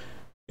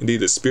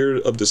 indeed the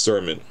spirit of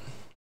discernment,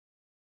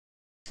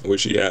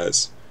 which he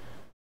has.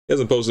 He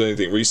hasn't posted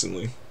anything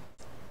recently,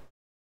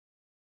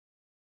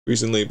 but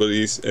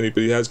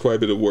he has quite a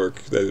bit of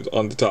work that is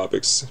on the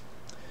topics.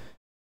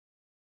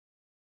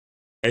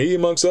 And he,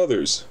 amongst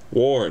others,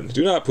 warned,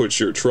 do not put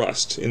your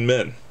trust in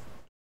men.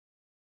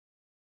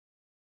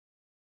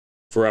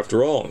 For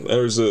after all,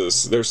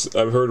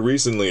 I've heard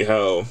recently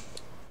how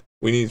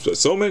we need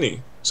so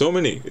many,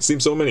 it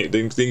seems so many,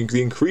 the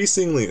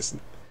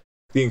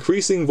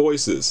increasing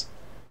voices,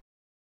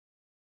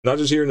 not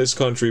just here in this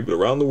country, but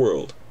around the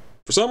world.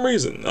 For some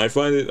reason, I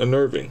find it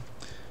unnerving.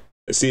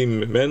 I see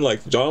men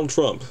like Donald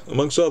Trump,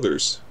 amongst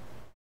others,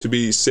 to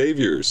be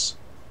saviors,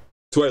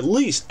 to at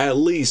least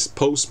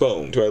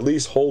postpone, to at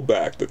least hold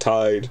back the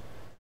tide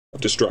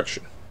of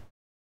destruction.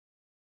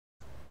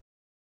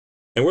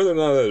 And whether or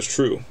not that is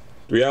true,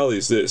 the reality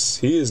is this: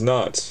 he is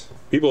not.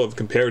 People have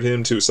compared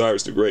him to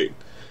Cyrus the Great.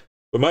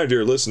 But my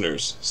dear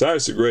listeners,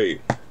 Cyrus the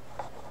Great,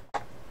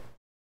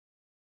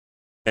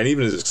 and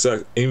even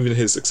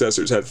his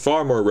successors, had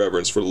far more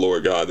reverence for the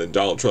Lord God than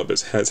Donald Trump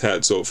has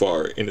had so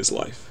far in his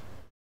life.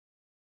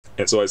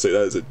 And so I say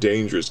that is a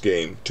dangerous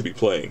game to be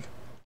playing.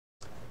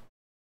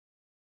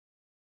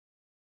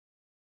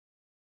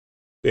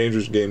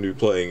 Dangerous game to be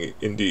playing,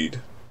 indeed.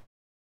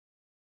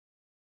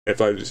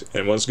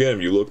 And once again,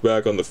 if you look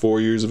back on the 4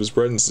 years of his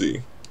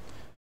presidency,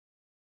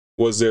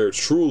 was there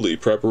truly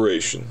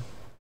preparation?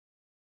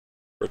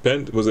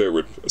 Was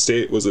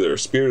there a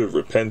spirit of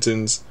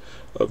repentance,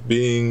 of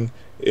being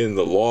in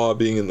the law,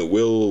 being in the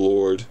will of the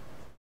Lord,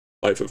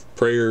 life of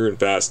prayer and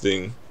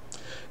fasting,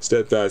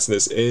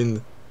 steadfastness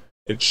in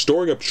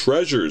storing up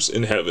treasures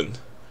in heaven,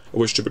 of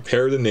which to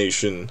prepare the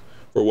nation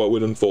for what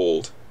would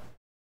unfold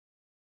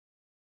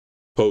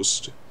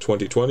post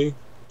 2020?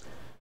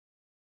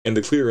 And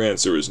the clear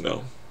answer is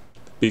no,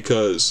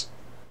 because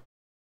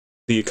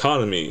the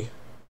economy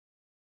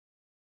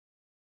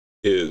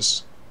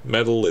is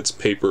metal, it's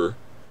paper,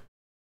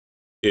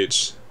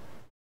 it's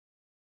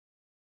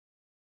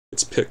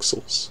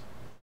pixels.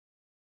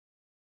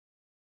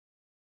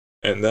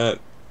 And that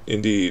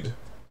indeed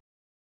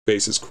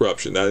faces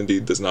corruption. That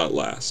indeed does not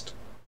last.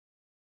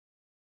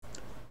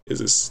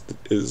 Is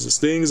the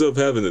things of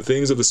heaven, the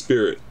things of the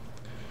Spirit,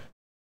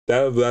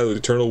 that of the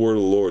eternal word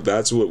of the Lord,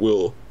 that's what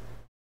will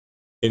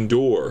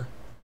endure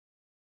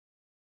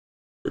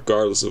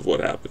regardless of what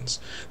happens.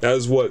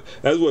 That's what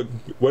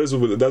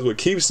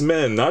keeps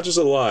men not just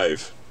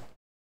alive,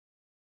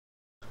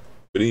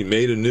 but he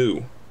made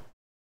anew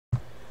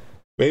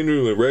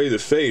and ready to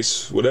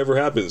face whatever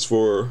happens.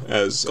 For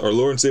as our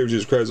Lord and Savior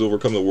Jesus Christ has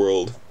overcome the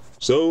world,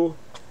 so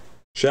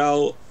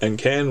shall and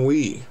can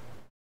we.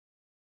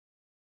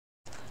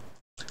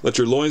 Let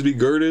your loins be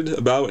girded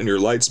about and your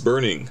lights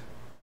burning.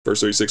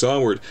 Verse 36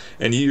 onward.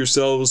 And ye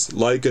yourselves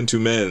like unto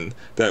men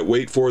that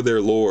wait for their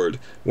Lord,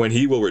 when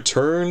he will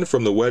return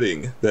from the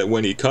wedding, that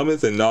when he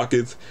cometh and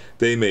knocketh,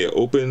 they may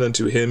open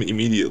unto him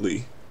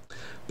immediately.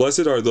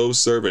 Blessed are those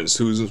servants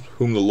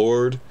whom the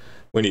Lord,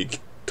 when he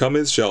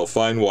cometh, shall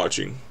find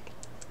watching.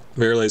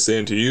 Verily I say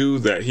unto you,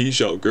 that he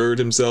shall gird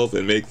himself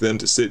and make them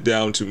to sit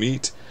down to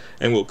meat,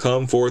 and will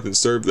come forth and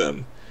serve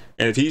them.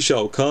 And if he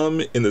shall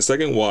come in the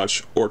second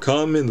watch, or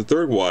come in the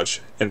third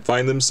watch, and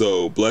find them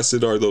so,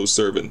 blessed are those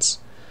servants.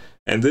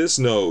 And this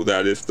know,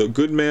 that if the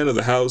good man of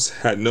the house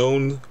had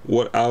known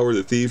what hour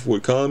the thief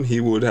would come, he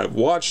would have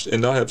watched,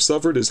 and not have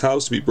suffered his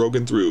house to be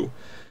broken through.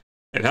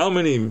 And how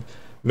many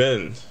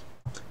men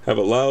have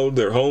allowed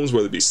their homes,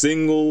 whether it be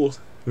single,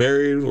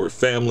 married, or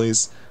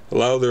families,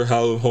 allow their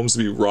homes to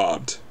be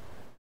robbed,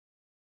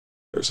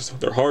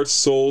 their hearts,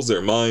 souls,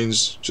 their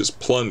minds just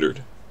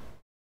plundered.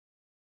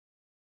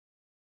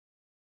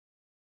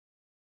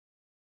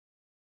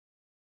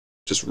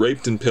 Just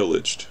raped and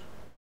pillaged.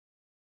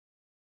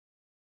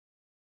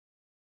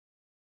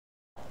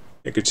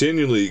 And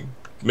continually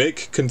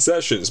make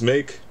concessions,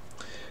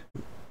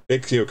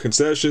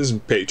 concessions,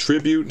 pay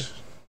tribute,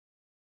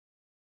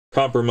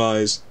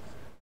 compromise,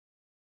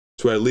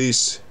 to at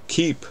least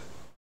keep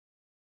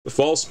the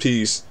false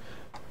peace,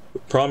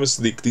 promise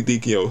the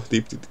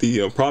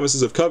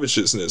promises of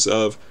covetousness,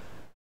 of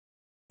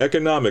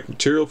economic,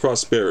 material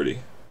prosperity.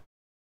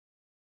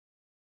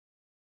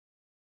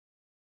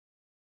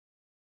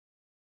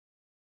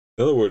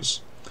 In other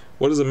words,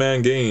 what does a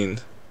man gain?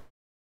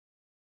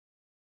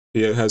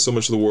 He has so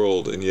much of the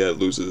world and yet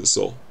loses his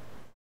soul.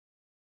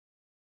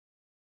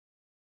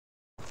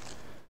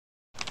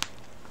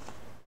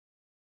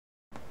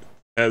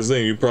 As the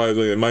thing, you probably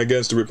think, am I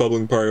against the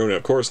Republican Party?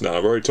 Of course not.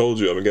 I've already told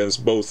you I'm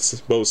against both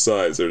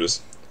sides. They're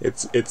just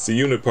it's the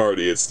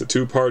uniparty. It's the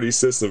two-party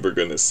system, for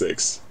goodness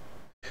sakes.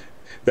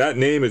 That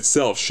name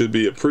itself should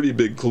be a pretty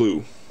big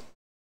clue.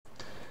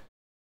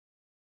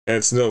 And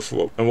it's no.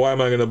 And why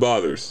am I going to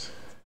bother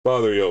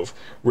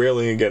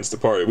railing against the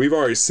party? We've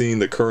already seen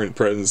the current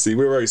presidency.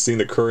 We've already seen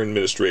the current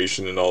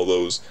administration and all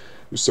those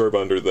who serve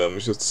under them,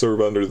 and serve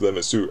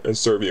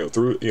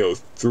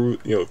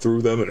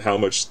through them, and how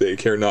much they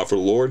care not for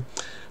the Lord.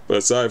 But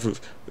aside from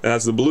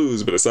that's the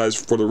blues, but aside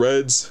for the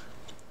Reds,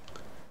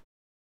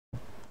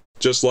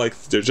 they're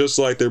just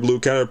like their blue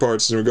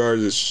counterparts in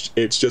regards,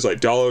 it's just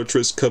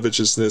idolatrous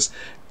covetousness,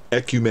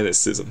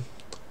 ecumenicism.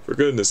 For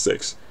goodness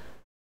sakes.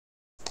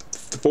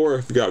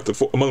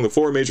 Among the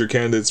four major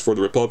candidates for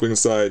the Republican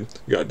side,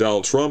 you got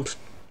Donald Trump,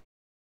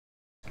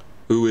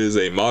 who is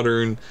a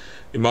modern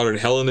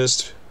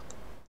Hellenist,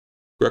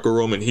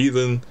 Greco-Roman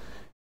heathen,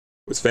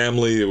 with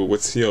family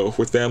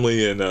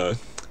in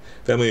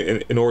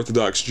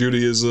Orthodox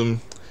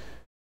Judaism,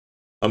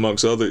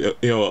 amongst other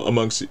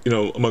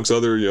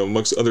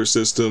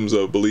systems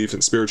of belief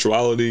in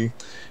spirituality.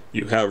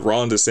 You have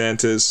Ron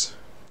DeSantis,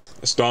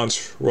 a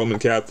staunch Roman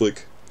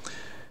Catholic.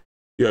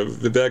 You have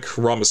Vivek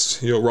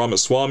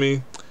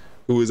Ramaswamy,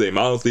 who is a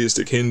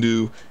monotheistic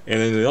Hindu, and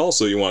then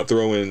also you want to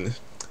throw in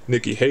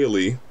Nikki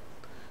Haley,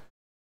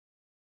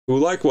 who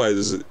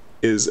likewise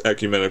is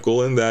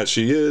ecumenical in that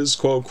she is,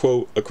 quote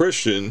unquote, a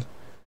Christian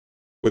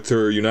with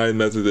her United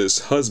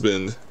Methodist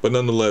husband, but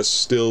nonetheless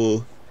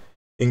still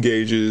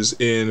engages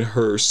in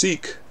her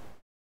Sikh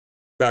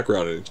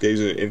background,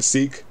 engages in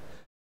Sikh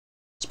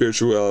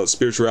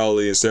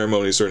spirituality and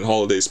ceremony, certain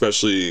holidays,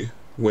 especially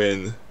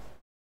when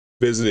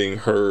visiting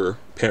her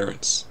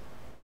parents.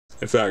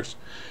 In fact,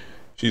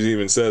 she's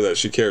even said that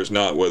she cares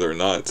not whether or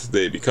not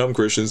they become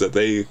Christians, that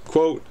they,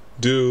 quote,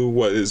 do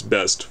what is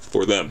best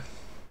for them.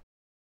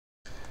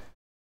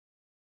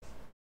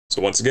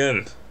 So once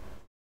again,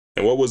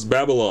 and what was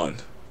Babylon?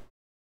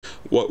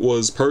 What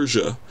was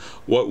Persia?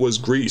 What was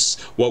Greece?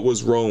 What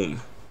was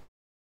Rome?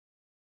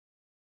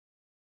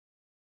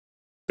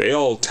 They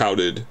all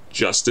touted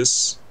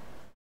justice,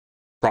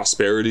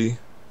 prosperity,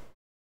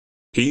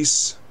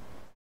 peace,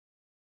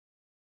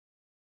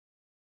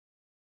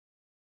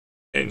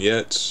 and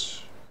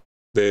yet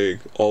they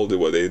all did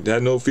what? They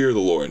had no fear of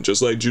the Lord. And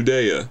just like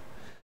Judea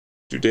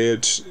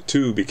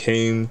too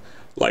became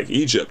like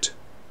Egypt,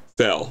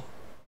 fell.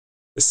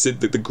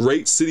 The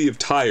great city of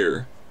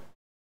Tyre,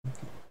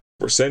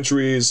 for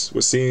centuries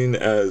was seen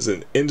as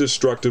an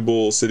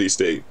indestructible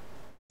city-state,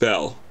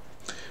 fell.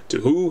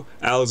 To who?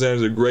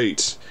 Alexander the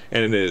Great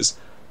and his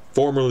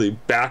formerly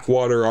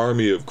backwater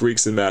army of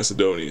Greeks and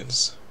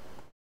Macedonians.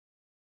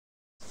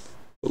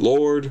 The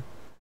Lord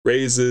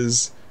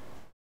raises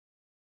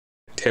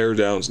and tears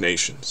down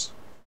nations,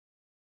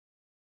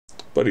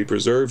 but he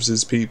preserves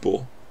his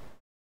people.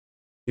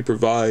 He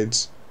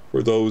provides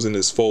for those in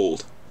his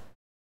fold.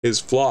 His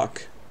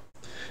flock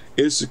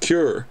is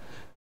secure,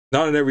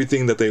 not in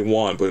everything that they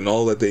want, but in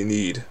all that they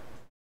need,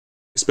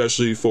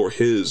 especially for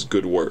his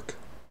good work.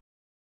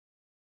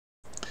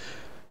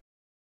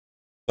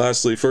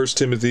 Lastly, 1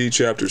 Timothy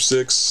chapter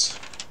 6.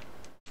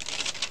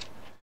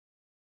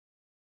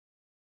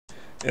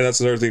 And that's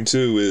another thing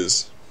too,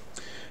 is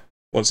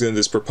once again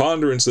this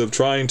preponderance of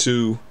trying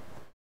to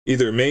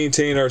either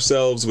maintain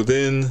ourselves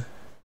within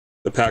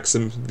the Pax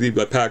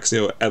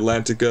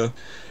Atlantica,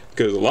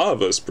 because a lot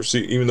of us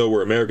perceive, even though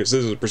we're American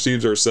citizens,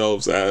 perceives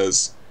ourselves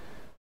as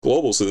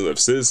global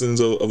citizens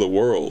of the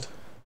world.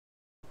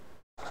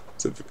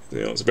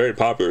 It's a very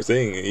popular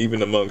thing,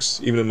 even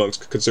amongst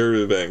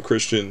conservative and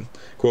Christian,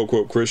 quote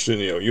unquote Christian,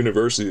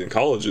 universities and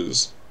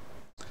colleges.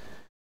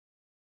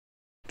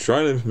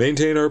 Trying to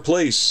maintain our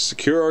place,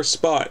 secure our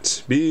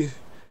spot,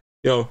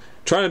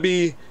 trying to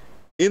be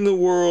in the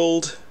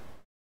world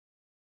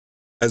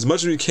as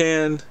much as we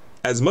can,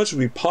 as much as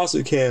we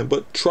possibly can,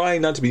 but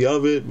trying not to be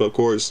of it. But of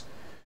course,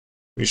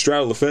 when you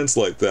straddle the fence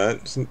like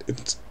that,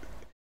 it's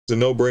a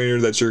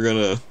no-brainer that you're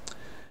gonna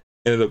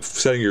end up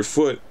setting your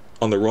foot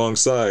on the wrong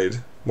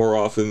side more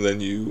often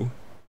than you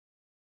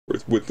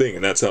would think.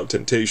 And that's how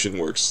temptation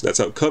works. That's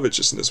how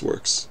covetousness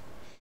works.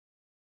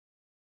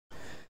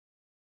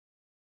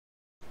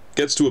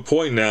 Gets to a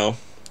point now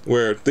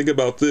where, think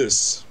about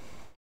this,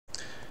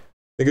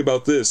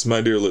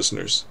 my dear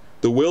listeners.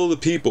 The will of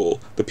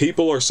the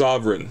people are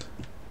sovereign.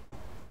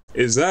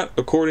 Is that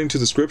according to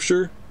the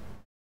scripture?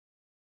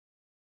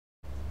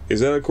 Is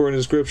that according to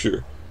the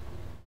scripture?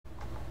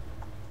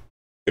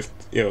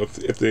 If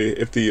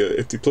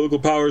the political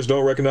powers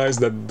don't recognize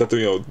that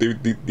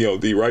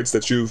the rights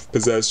that you've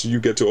possessed,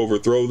 you get to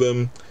overthrow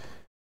them,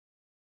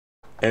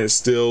 and it's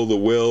still the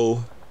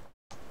will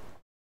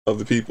of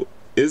the people.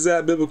 Is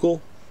that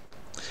biblical?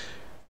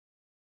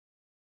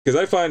 Because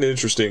I find it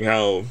interesting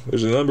how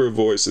there's a number of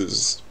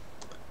voices,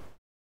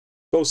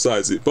 both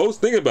sides.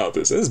 Think about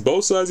this. This is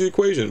both sides of the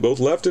equation, both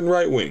left and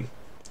right wing,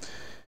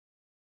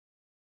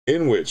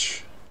 in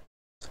which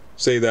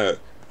say that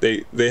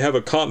they have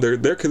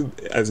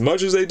as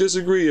much as they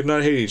disagree, if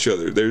not hate each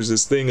other, there's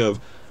this thing of,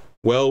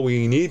 well,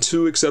 we need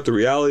to accept the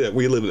reality that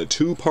we live in a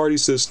two-party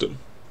system.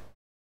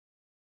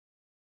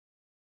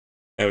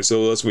 And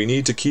so we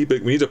need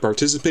to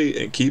participate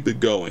and keep it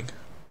going.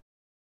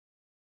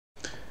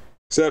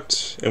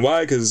 And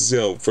why? Because,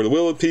 for the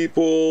will of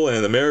people,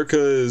 and America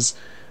is,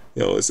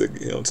 it's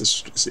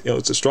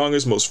the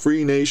strongest, most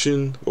free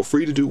nation. Well,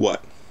 free to do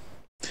what?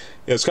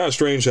 It's kind of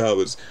strange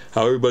how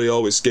everybody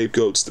always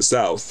scapegoats the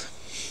South.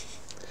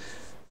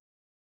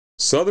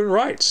 Southern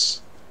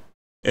rights.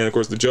 And of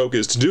course the joke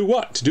is, to do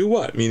what? To do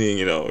what? Meaning,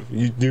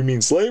 you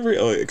mean slavery?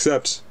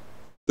 Except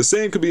the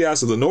same could be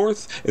asked of the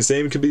North, and the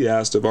same could be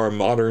asked of our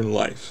modern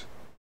life.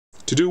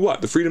 To do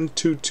what? The freedom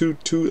to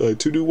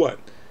do what?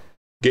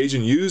 Engage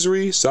in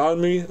usury,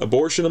 sodomy,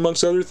 abortion,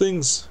 amongst other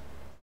things.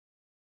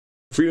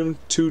 Freedom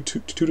to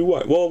do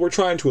what? Well, we're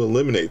trying to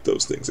eliminate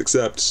those things,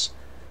 except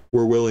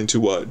we're willing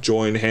to what?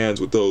 Join hands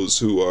with those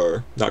who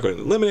are not going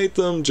to eliminate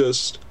them,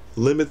 just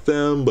limit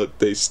them, but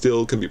they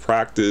still can be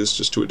practiced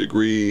just to a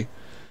degree.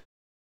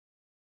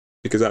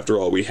 Because after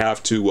all, we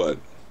have to what?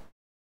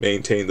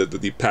 Maintain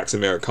the Pax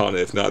Americana,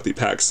 if not the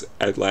Pax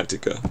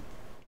Atlantica.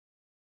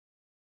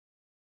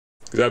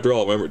 Because after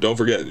all, remember, don't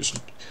forget,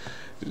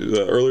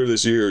 earlier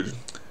this year,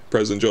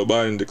 President Joe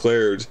Biden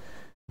declared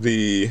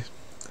declared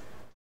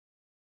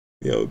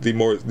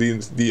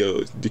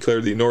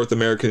the North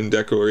American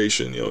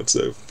Declaration. It's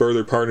a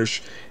further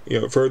partnership,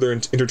 further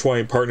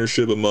intertwined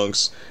partnership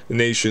amongst the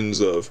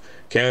nations of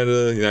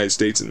Canada, the United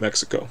States, and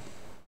Mexico.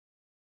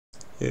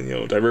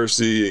 And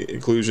diversity,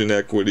 inclusion,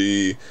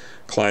 equity,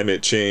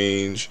 climate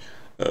change,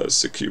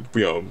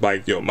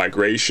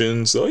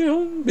 migration.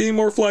 So being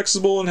more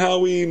flexible in how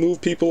we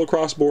move people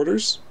across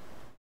borders.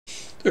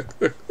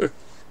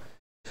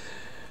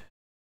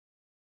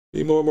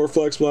 Be more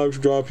flexible to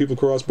draw people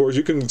across borders.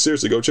 You can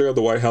seriously go check out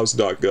the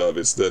whitehouse.gov.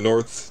 It's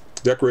the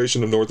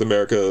Declaration of North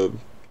America,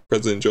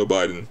 President Joe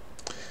Biden.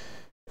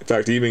 In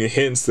fact, he even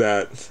hints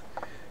that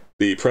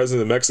the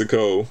president of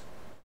Mexico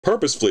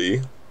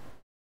purposefully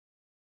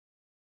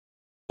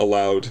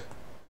allowed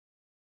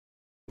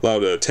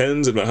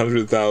tens, if not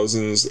hundreds of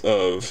thousands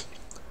of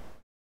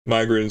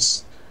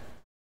migrants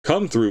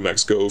come through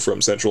Mexico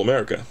from Central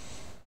America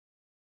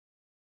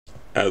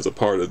as a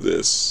part of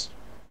this,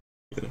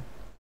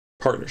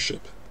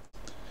 partnership.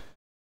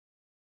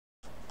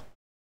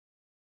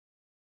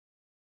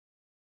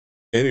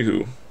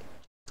 Anywho,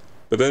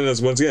 but then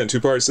as once again,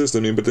 two-party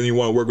system. But then you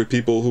want to work with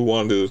people who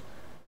want to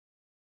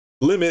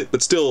limit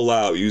but still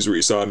allow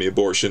usury, sodomy,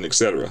 abortion,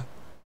 etc.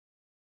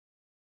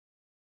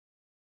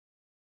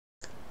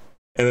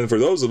 And then for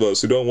those of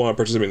us who don't want to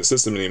participate in the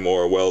system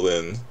anymore, well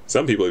then,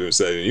 some people even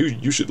say,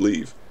 you should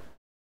leave.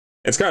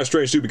 It's kind of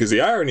strange too, because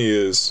the irony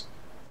is,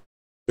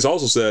 it's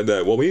also said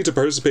that, well, we need to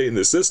participate in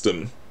the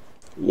system.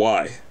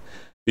 Why?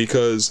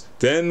 Because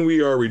then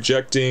we are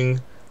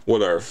rejecting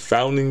what our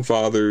founding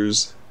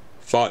fathers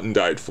fought and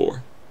died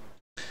for.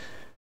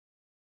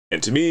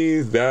 And to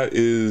me, that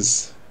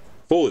is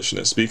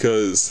foolishness,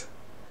 because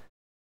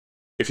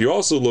if you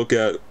also look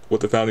at what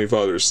the founding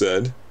fathers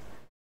said,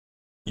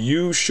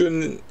 you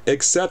shouldn't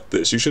accept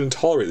this. You shouldn't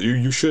tolerate it.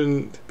 You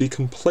shouldn't be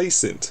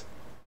complacent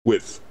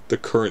with the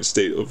current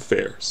state of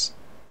affairs.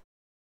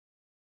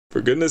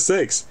 For goodness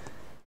sakes,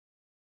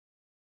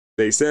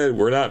 they said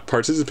we're not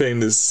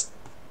participating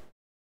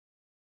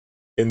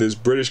in this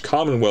British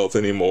Commonwealth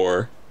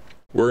anymore.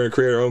 We're going to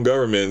create our own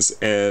governments,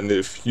 and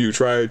if you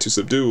try to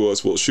subdue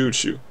us, we'll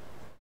shoot you.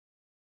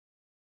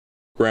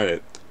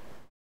 Granted,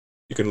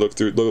 you can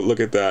look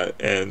at that,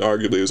 and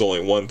arguably it was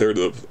only one third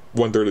of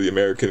the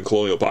American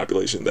colonial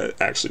population that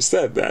actually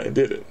said that and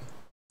did it.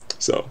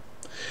 So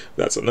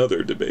that's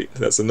another debate.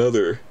 That's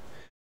another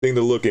thing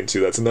to look into.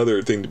 That's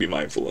another thing to be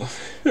mindful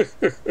of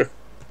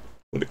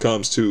when it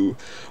comes to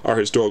our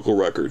historical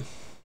record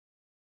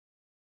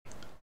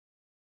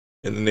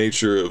and the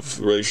nature of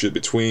the relationship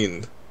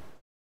between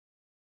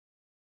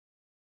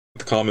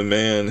the common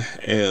man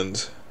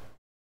and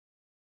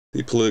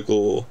the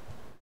political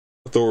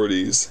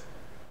authorities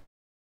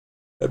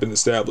have been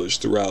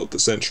established throughout the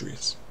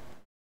centuries.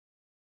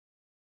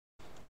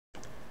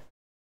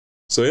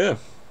 So yeah,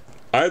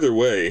 either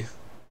way,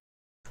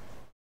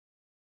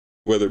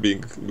 whether it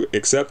be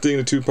accepting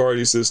the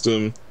two-party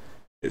system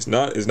is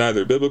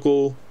neither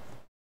biblical,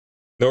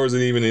 nor is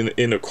it even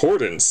in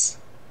accordance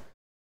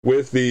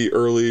with the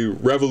early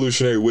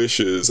revolutionary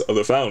wishes of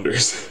the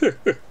founders.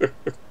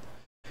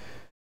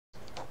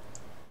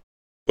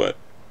 But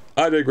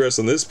I digress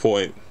on this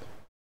point,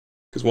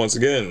 because once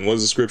again, what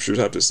does the scriptures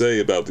have to say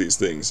about these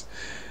things?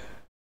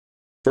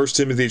 1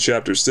 Timothy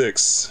chapter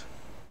 6.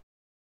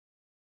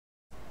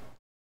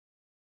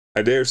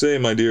 I dare say,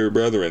 my dear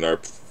brethren, our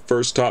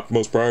first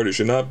topmost priority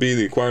should not be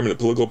the acquirement of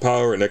political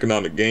power and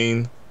economic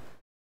gain,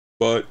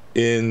 but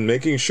in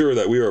making sure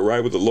that we are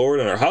right with the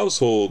Lord and our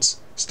households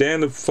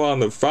stand upon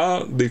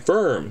the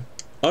firm,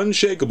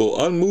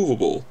 unshakable,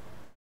 unmovable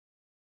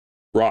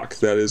rock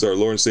that is our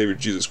Lord and Savior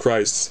Jesus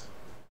Christ,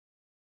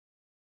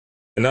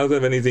 and not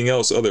have anything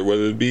else other,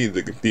 whether it be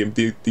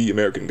the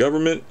American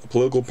government, a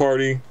political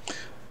party,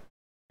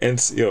 and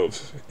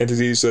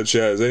entities such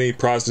as any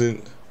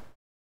Protestant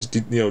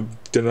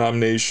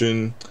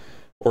denomination,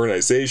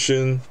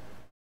 organization,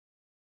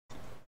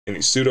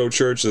 any pseudo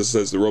church such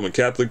as the Roman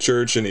Catholic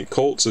Church, any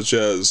cult such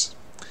as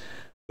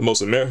the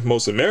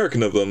most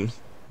American of them,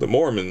 the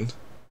Mormon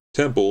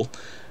Temple.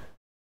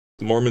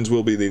 The Mormons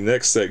will be the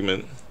next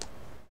segment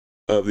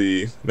of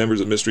the Members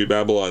of Mystery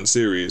Babylon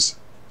series.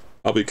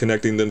 I'll be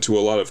connecting them to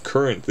a lot of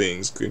current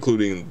things,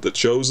 including The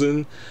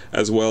Chosen,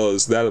 as well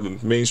as that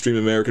of mainstream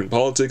American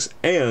politics,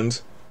 and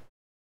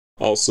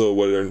also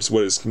what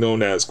is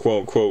known as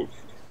quote-unquote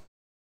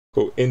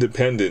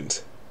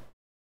independent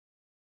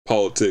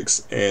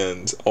politics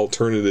and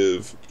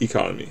alternative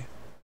economy,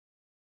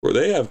 where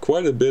they have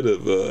quite a bit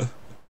of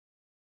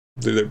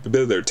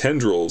their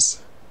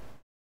tendrils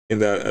in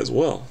that as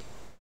well.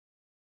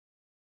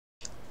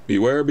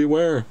 Beware,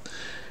 beware.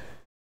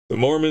 The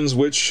Mormons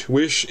which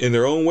wish in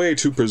their own way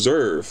to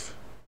preserve,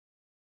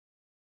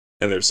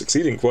 and they're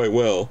succeeding quite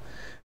well,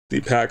 the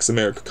Pax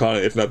Americana,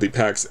 if not the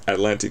Pax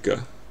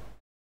Atlantica.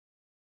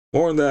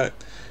 More on that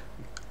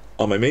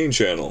on my main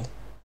channel,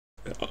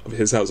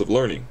 His House of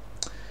Learning,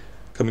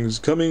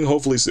 coming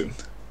hopefully soon.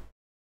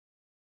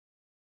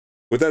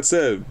 With that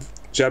said,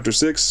 chapter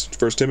 6,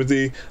 1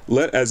 Timothy,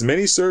 let as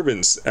many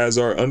servants as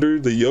are under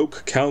the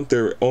yoke count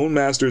their own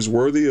masters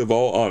worthy of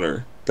all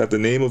honor, that the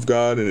name of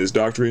God and his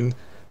doctrine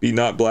be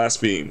not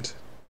blasphemed.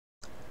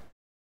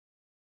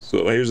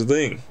 So here's the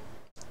thing.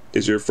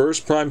 Is your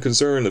first prime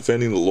concern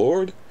offending the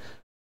Lord,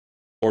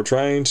 or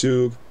trying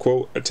to,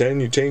 quote, attain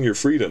your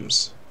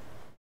freedoms?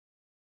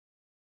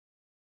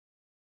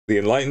 The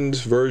enlightened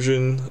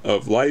version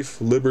of life,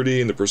 liberty,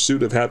 and the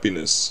pursuit of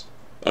happiness,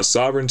 a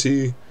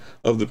sovereignty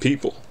of the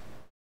people.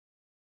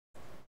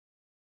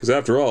 Because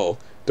after all,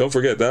 don't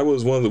forget, that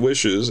was one of the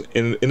wishes,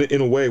 in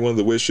a way, one of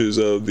the wishes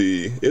of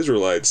the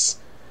Israelites,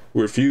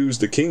 who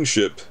refused the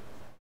kingship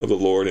of the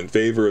Lord in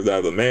favor of that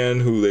of the man,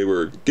 who they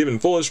were given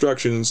full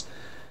instructions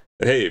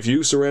that, hey, if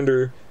you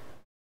surrender,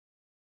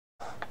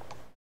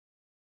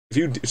 if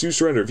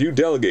you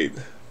delegate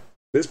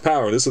this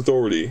power, this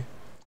authority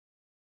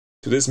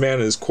to this man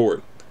in his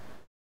court,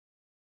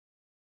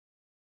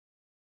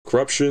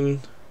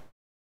 corruption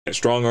and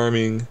strong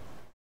arming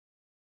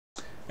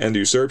and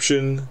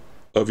usurpation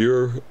of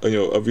your of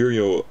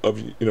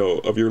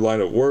your line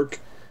of work,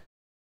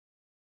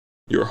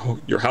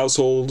 your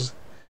household,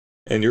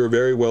 and your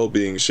very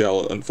well-being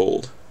shall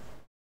unfold.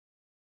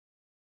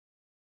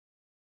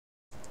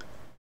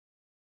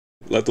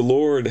 Let the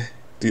Lord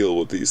deal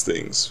with these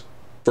things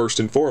first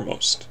and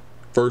foremost.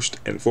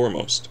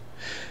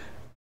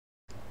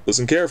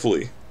 Listen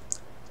carefully.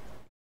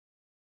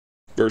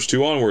 Verse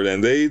 2 onward,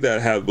 and they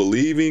that have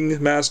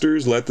believing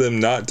masters, let them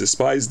not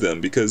despise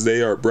them, because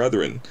they are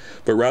brethren,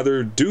 but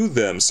rather do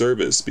them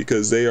service,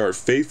 because they are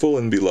faithful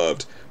and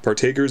beloved,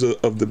 partakers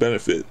of the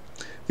benefit.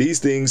 These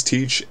things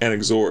teach and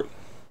exhort.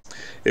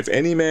 If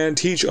any man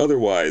teach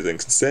otherwise, and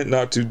consent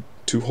not to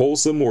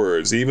wholesome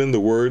words, even the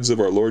words of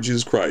our Lord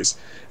Jesus Christ,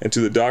 and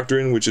to the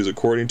doctrine which is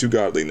according to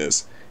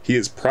godliness, he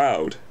is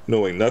proud,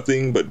 knowing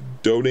nothing, but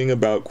doting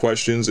about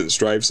questions and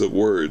strifes of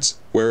words,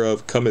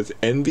 whereof cometh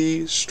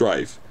envy,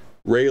 strife,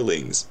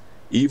 railings,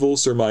 evil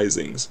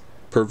surmisings,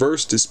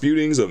 perverse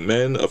disputings of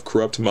men of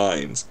corrupt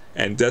minds,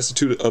 and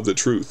destitute of the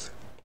truth,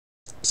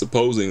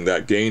 supposing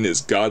that gain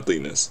is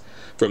godliness.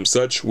 From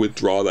such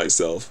withdraw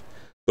thyself.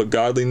 But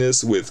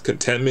godliness with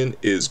contentment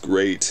is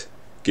great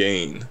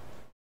gain.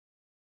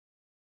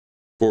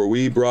 For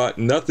we brought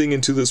nothing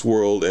into this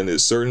world, and it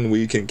is certain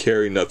we can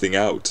carry nothing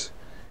out.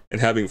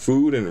 And having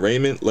food and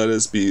raiment, let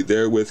us be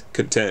therewith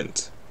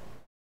content.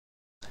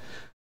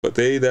 But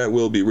they that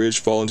will be rich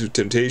fall into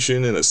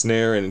temptation and a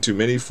snare, and into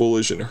many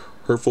foolish and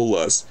hurtful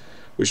lusts,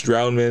 which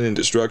drown men in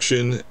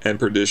destruction and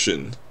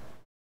perdition.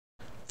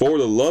 For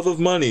the love of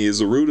money is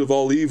the root of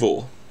all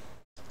evil,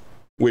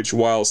 which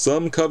while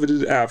some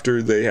coveted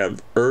after, they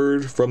have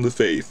erred from the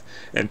faith,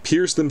 and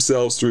pierced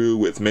themselves through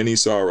with many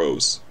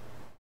sorrows.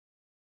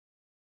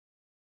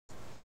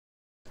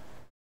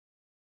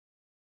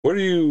 What are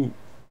you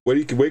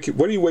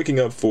waking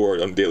up for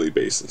on a daily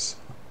basis?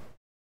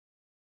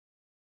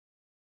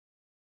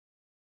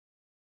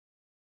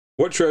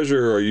 What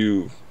treasure are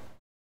you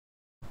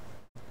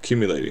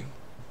accumulating?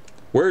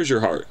 Where is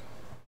your heart?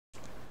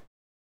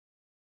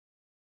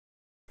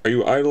 Are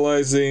you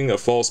idolizing a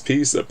false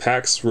peace, a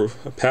Pax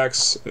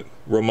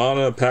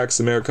Romana, a Pax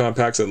Americana,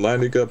 Pax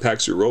Atlantica,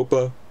 Pax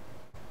Europa,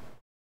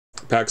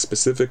 Pax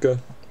Pacifica,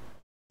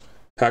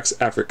 Pax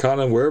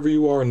Africana, wherever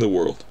you are in the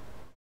world?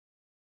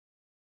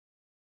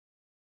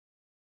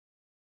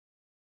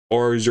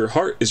 Or is your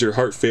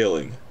heart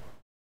failing?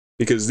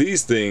 Because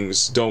these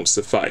things don't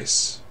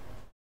suffice.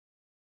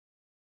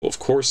 Well, of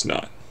course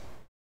not.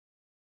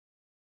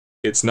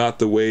 It's not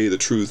the way, the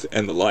truth,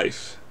 and the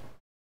life.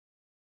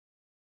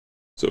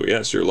 So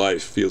yes, your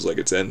life feels like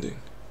it's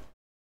ending.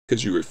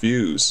 Because you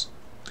refuse.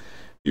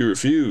 You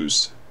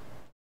refuse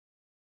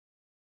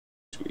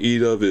to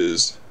eat of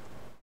his,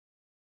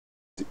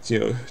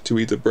 to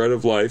eat the bread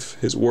of life,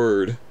 his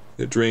word,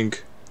 to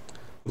drink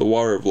the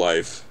water of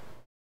life.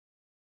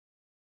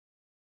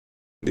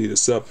 Need to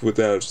sup from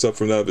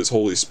that of his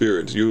Holy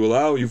Spirit.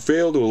 You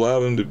fail to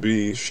allow him to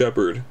be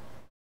shepherd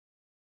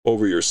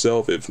over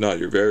yourself, if not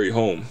your very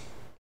home.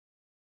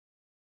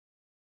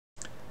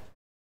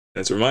 And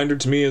it's a reminder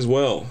to me as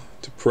well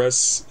to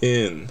press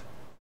in,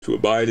 to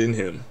abide in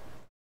him,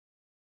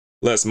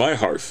 lest my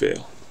heart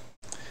fail.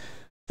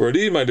 For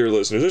indeed, my dear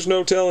listeners, there's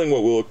no telling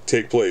what will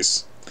take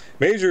place.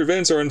 Major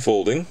events are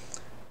unfolding.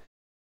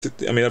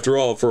 I mean, after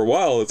all, for a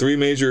while, the three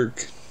major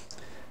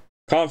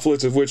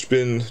conflicts of which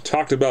been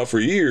talked about for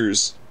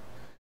years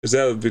is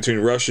that between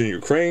Russia and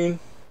Ukraine,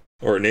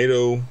 or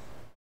NATO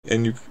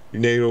and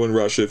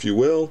Russia, if you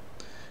will.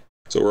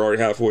 So we're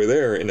already halfway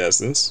there, in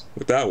essence,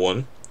 with that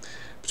one.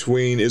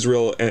 Between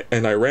Israel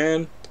and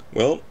Iran,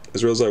 well,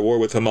 Israel's at war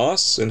with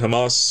Hamas, and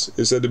Hamas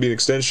is said to be an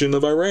extension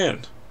of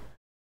Iran.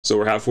 So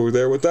we're halfway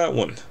there with that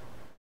one.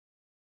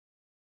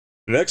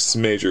 The next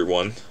major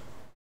one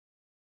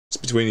is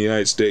between the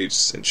United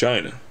States and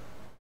China.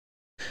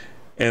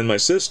 And my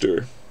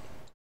sister,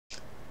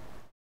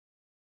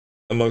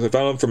 I found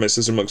out from my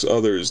sister, amongst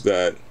others,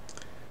 that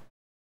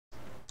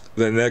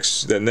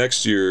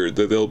next year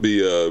that there'll be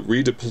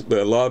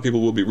that a lot of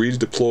people will be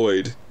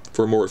redeployed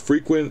for more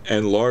frequent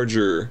and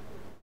larger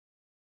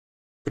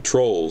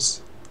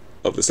patrols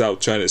of the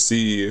South China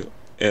Sea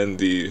and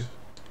the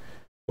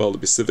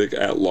Pacific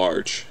at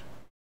large.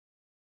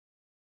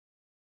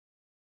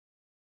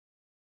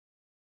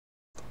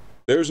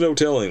 There's no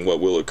telling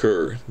what will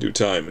occur in due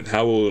time and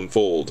how it will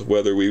unfold,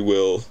 whether we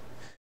will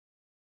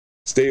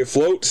stay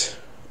afloat,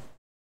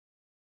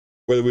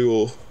 whether we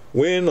will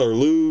win or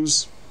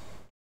lose.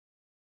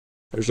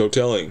 There's no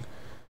telling.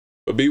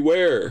 But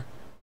beware.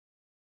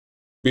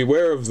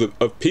 Beware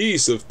of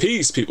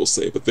peace, people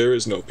say, but there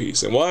is no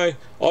peace. And why?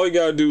 All you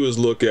gotta do is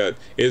look at,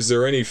 is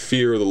there any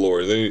fear of the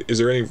Lord? Is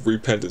there any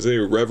repentance, any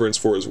reverence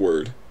for his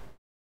word?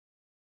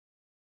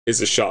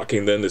 Is it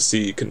shocking then to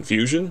see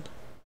confusion?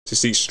 To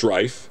see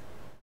strife?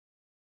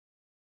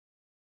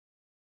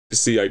 to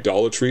see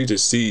idolatry, to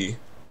see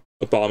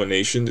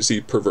abomination, to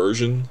see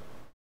perversion,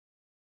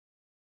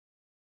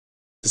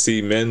 to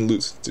see men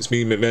lose, to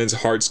see men's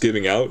hearts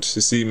giving out,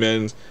 to see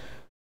men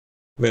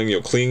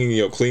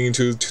clinging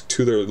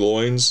to their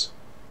loins.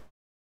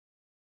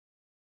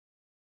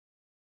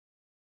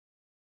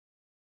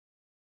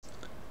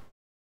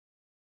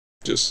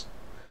 Just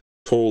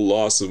total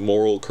loss of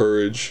moral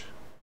courage.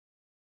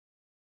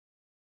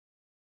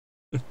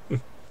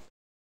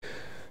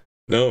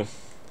 No,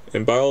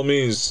 and by all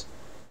means,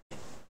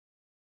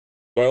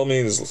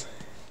 as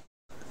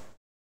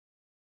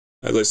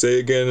I say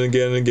again and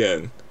again and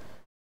again,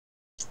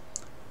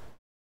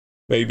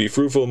 may you be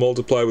fruitful and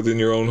multiply within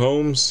your own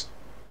homes.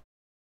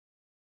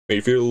 May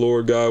you fear the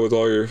Lord God with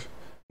all your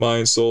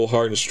mind, soul,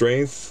 heart, and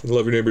strength, and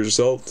love your neighbor as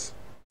yourself.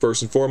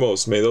 First and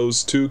foremost, may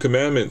those 2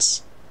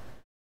 commandments,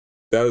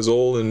 that is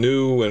old and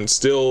new and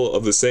still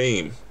of the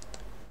same,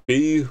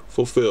 be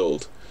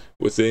fulfilled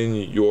within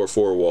your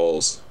 4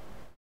 walls.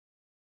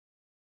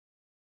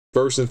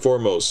 First and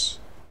foremost,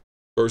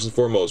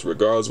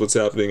 regardless of what's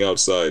happening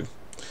outside.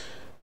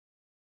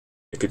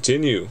 And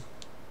continue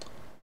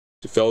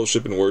to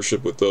fellowship and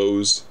worship with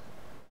those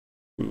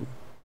who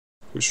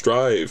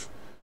strive,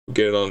 who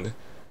get on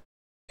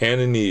hand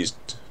and knees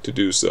to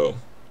do so.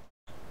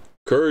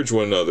 Encourage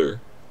one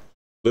another,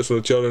 lift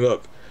one another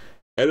up,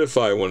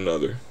 edify one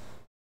another.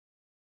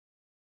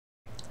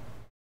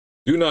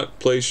 Do not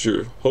place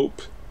your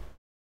hope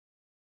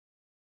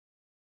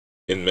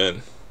in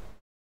men,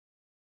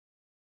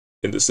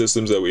 in the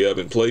systems that we have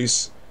in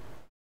place,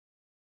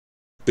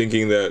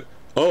 thinking that,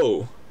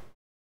 oh,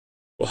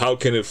 well, how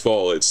can it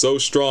fall? It's so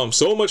strong,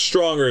 so much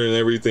stronger than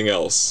everything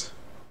else.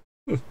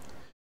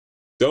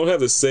 Don't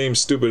have the same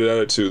stupid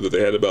attitude that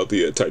they had about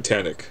the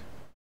Titanic.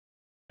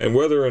 And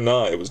whether or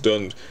not it was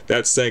done,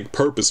 that sank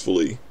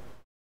purposefully,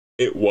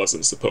 it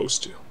wasn't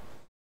supposed to.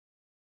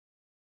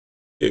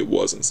 It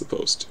wasn't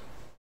supposed to.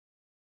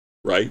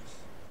 Right?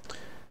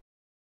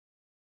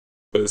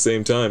 But at the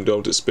same time,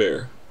 don't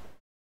despair.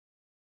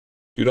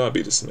 Do not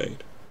be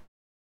dismayed.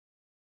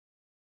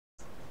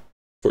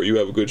 For you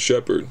have a good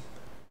shepherd,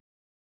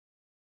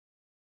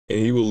 and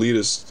he will lead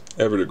us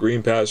ever to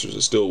green pastures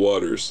and still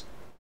waters.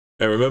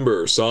 And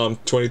remember, Psalm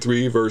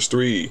 23, verse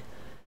 3,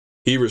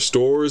 he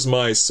restores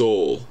my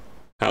soul.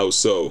 How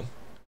so?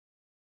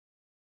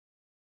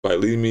 By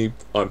leading me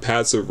on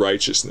paths of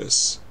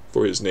righteousness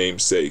for his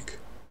name's sake.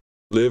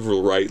 Live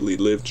rightly,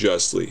 live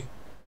justly.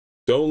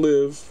 Don't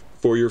live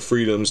for your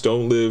freedoms,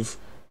 don't live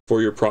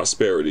for your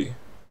prosperity.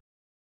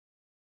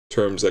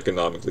 Terms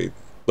economically.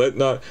 Let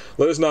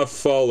us not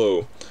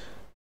follow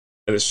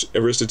an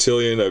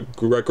Aristotelian, a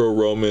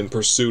Greco-Roman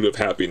pursuit of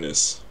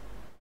happiness,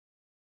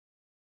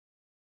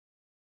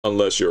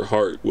 unless your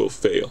heart will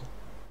fail.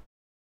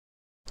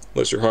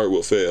 Unless your heart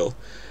will fail.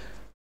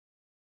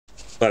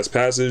 Last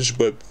passage,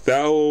 but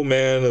thou,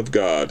 man of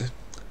God,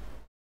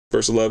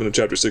 verse 11 of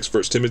chapter 6,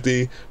 1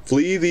 Timothy,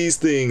 flee these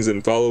things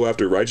and follow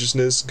after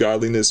righteousness,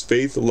 godliness,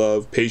 faith,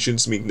 love,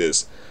 patience,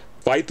 meekness.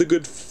 Fight the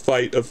good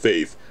fight of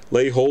faith.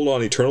 Lay hold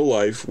on eternal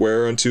life,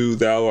 whereunto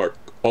thou art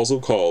also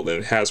called,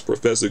 and hast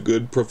professed a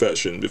good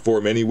profession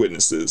before many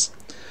witnesses.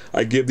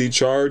 I give thee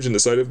charge in the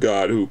sight of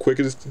God, who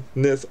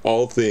quickeneth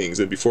all things,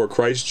 and before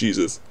Christ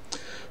Jesus,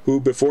 who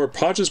before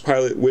Pontius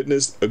Pilate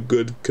witnessed a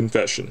good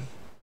confession,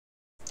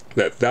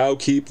 that thou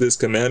keep this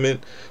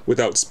commandment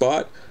without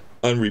spot,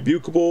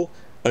 unrebukable,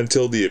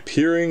 until the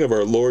appearing of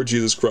our Lord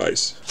Jesus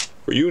Christ.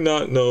 For you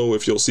not know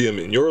if you'll see him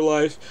in your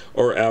life,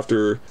 or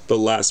after the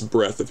last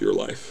breath of your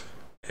life.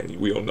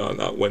 And we don't know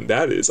not when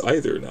that is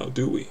either, now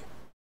do we?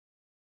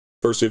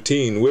 Verse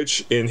 15,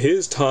 which in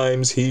his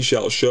times he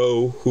shall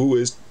show who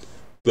is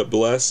the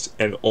blessed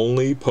and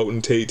only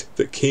potentate,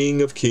 the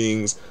King of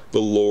kings, the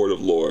Lord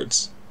of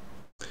lords,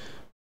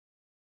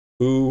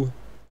 who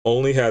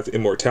only hath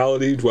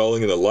immortality,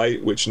 dwelling in the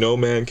light which no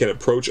man can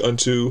approach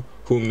unto,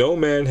 whom no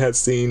man hath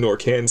seen nor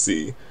can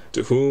see,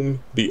 to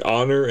whom be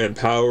honor and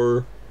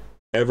power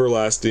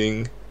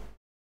everlasting.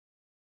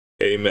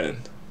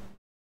 Amen.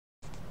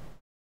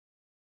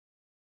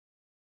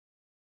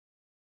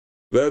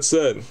 That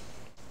said,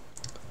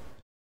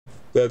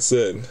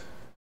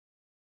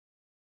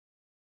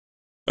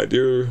 my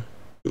dear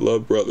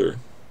beloved brother,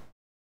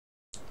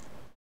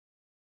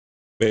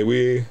 may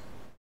we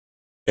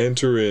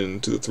enter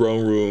into the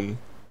throne room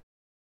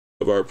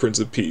of our Prince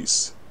of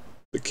Peace,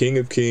 the King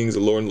of Kings, the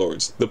Lord of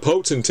Lords, the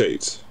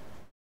potentate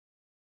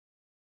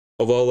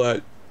of all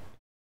that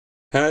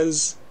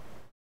has,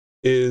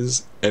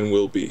 is, and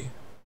will be.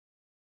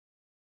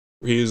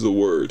 He is the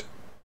Word,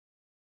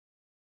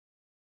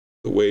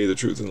 the way, the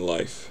truth, and the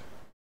life.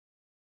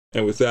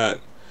 And with that,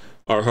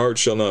 our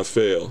hearts shall not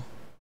fail,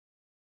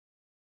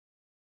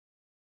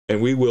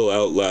 and we will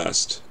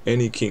outlast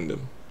any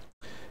kingdom,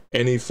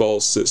 any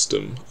false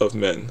system of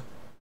men.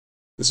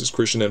 This is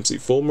Christian MC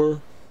Fulmer,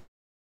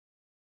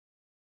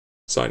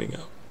 signing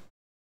out.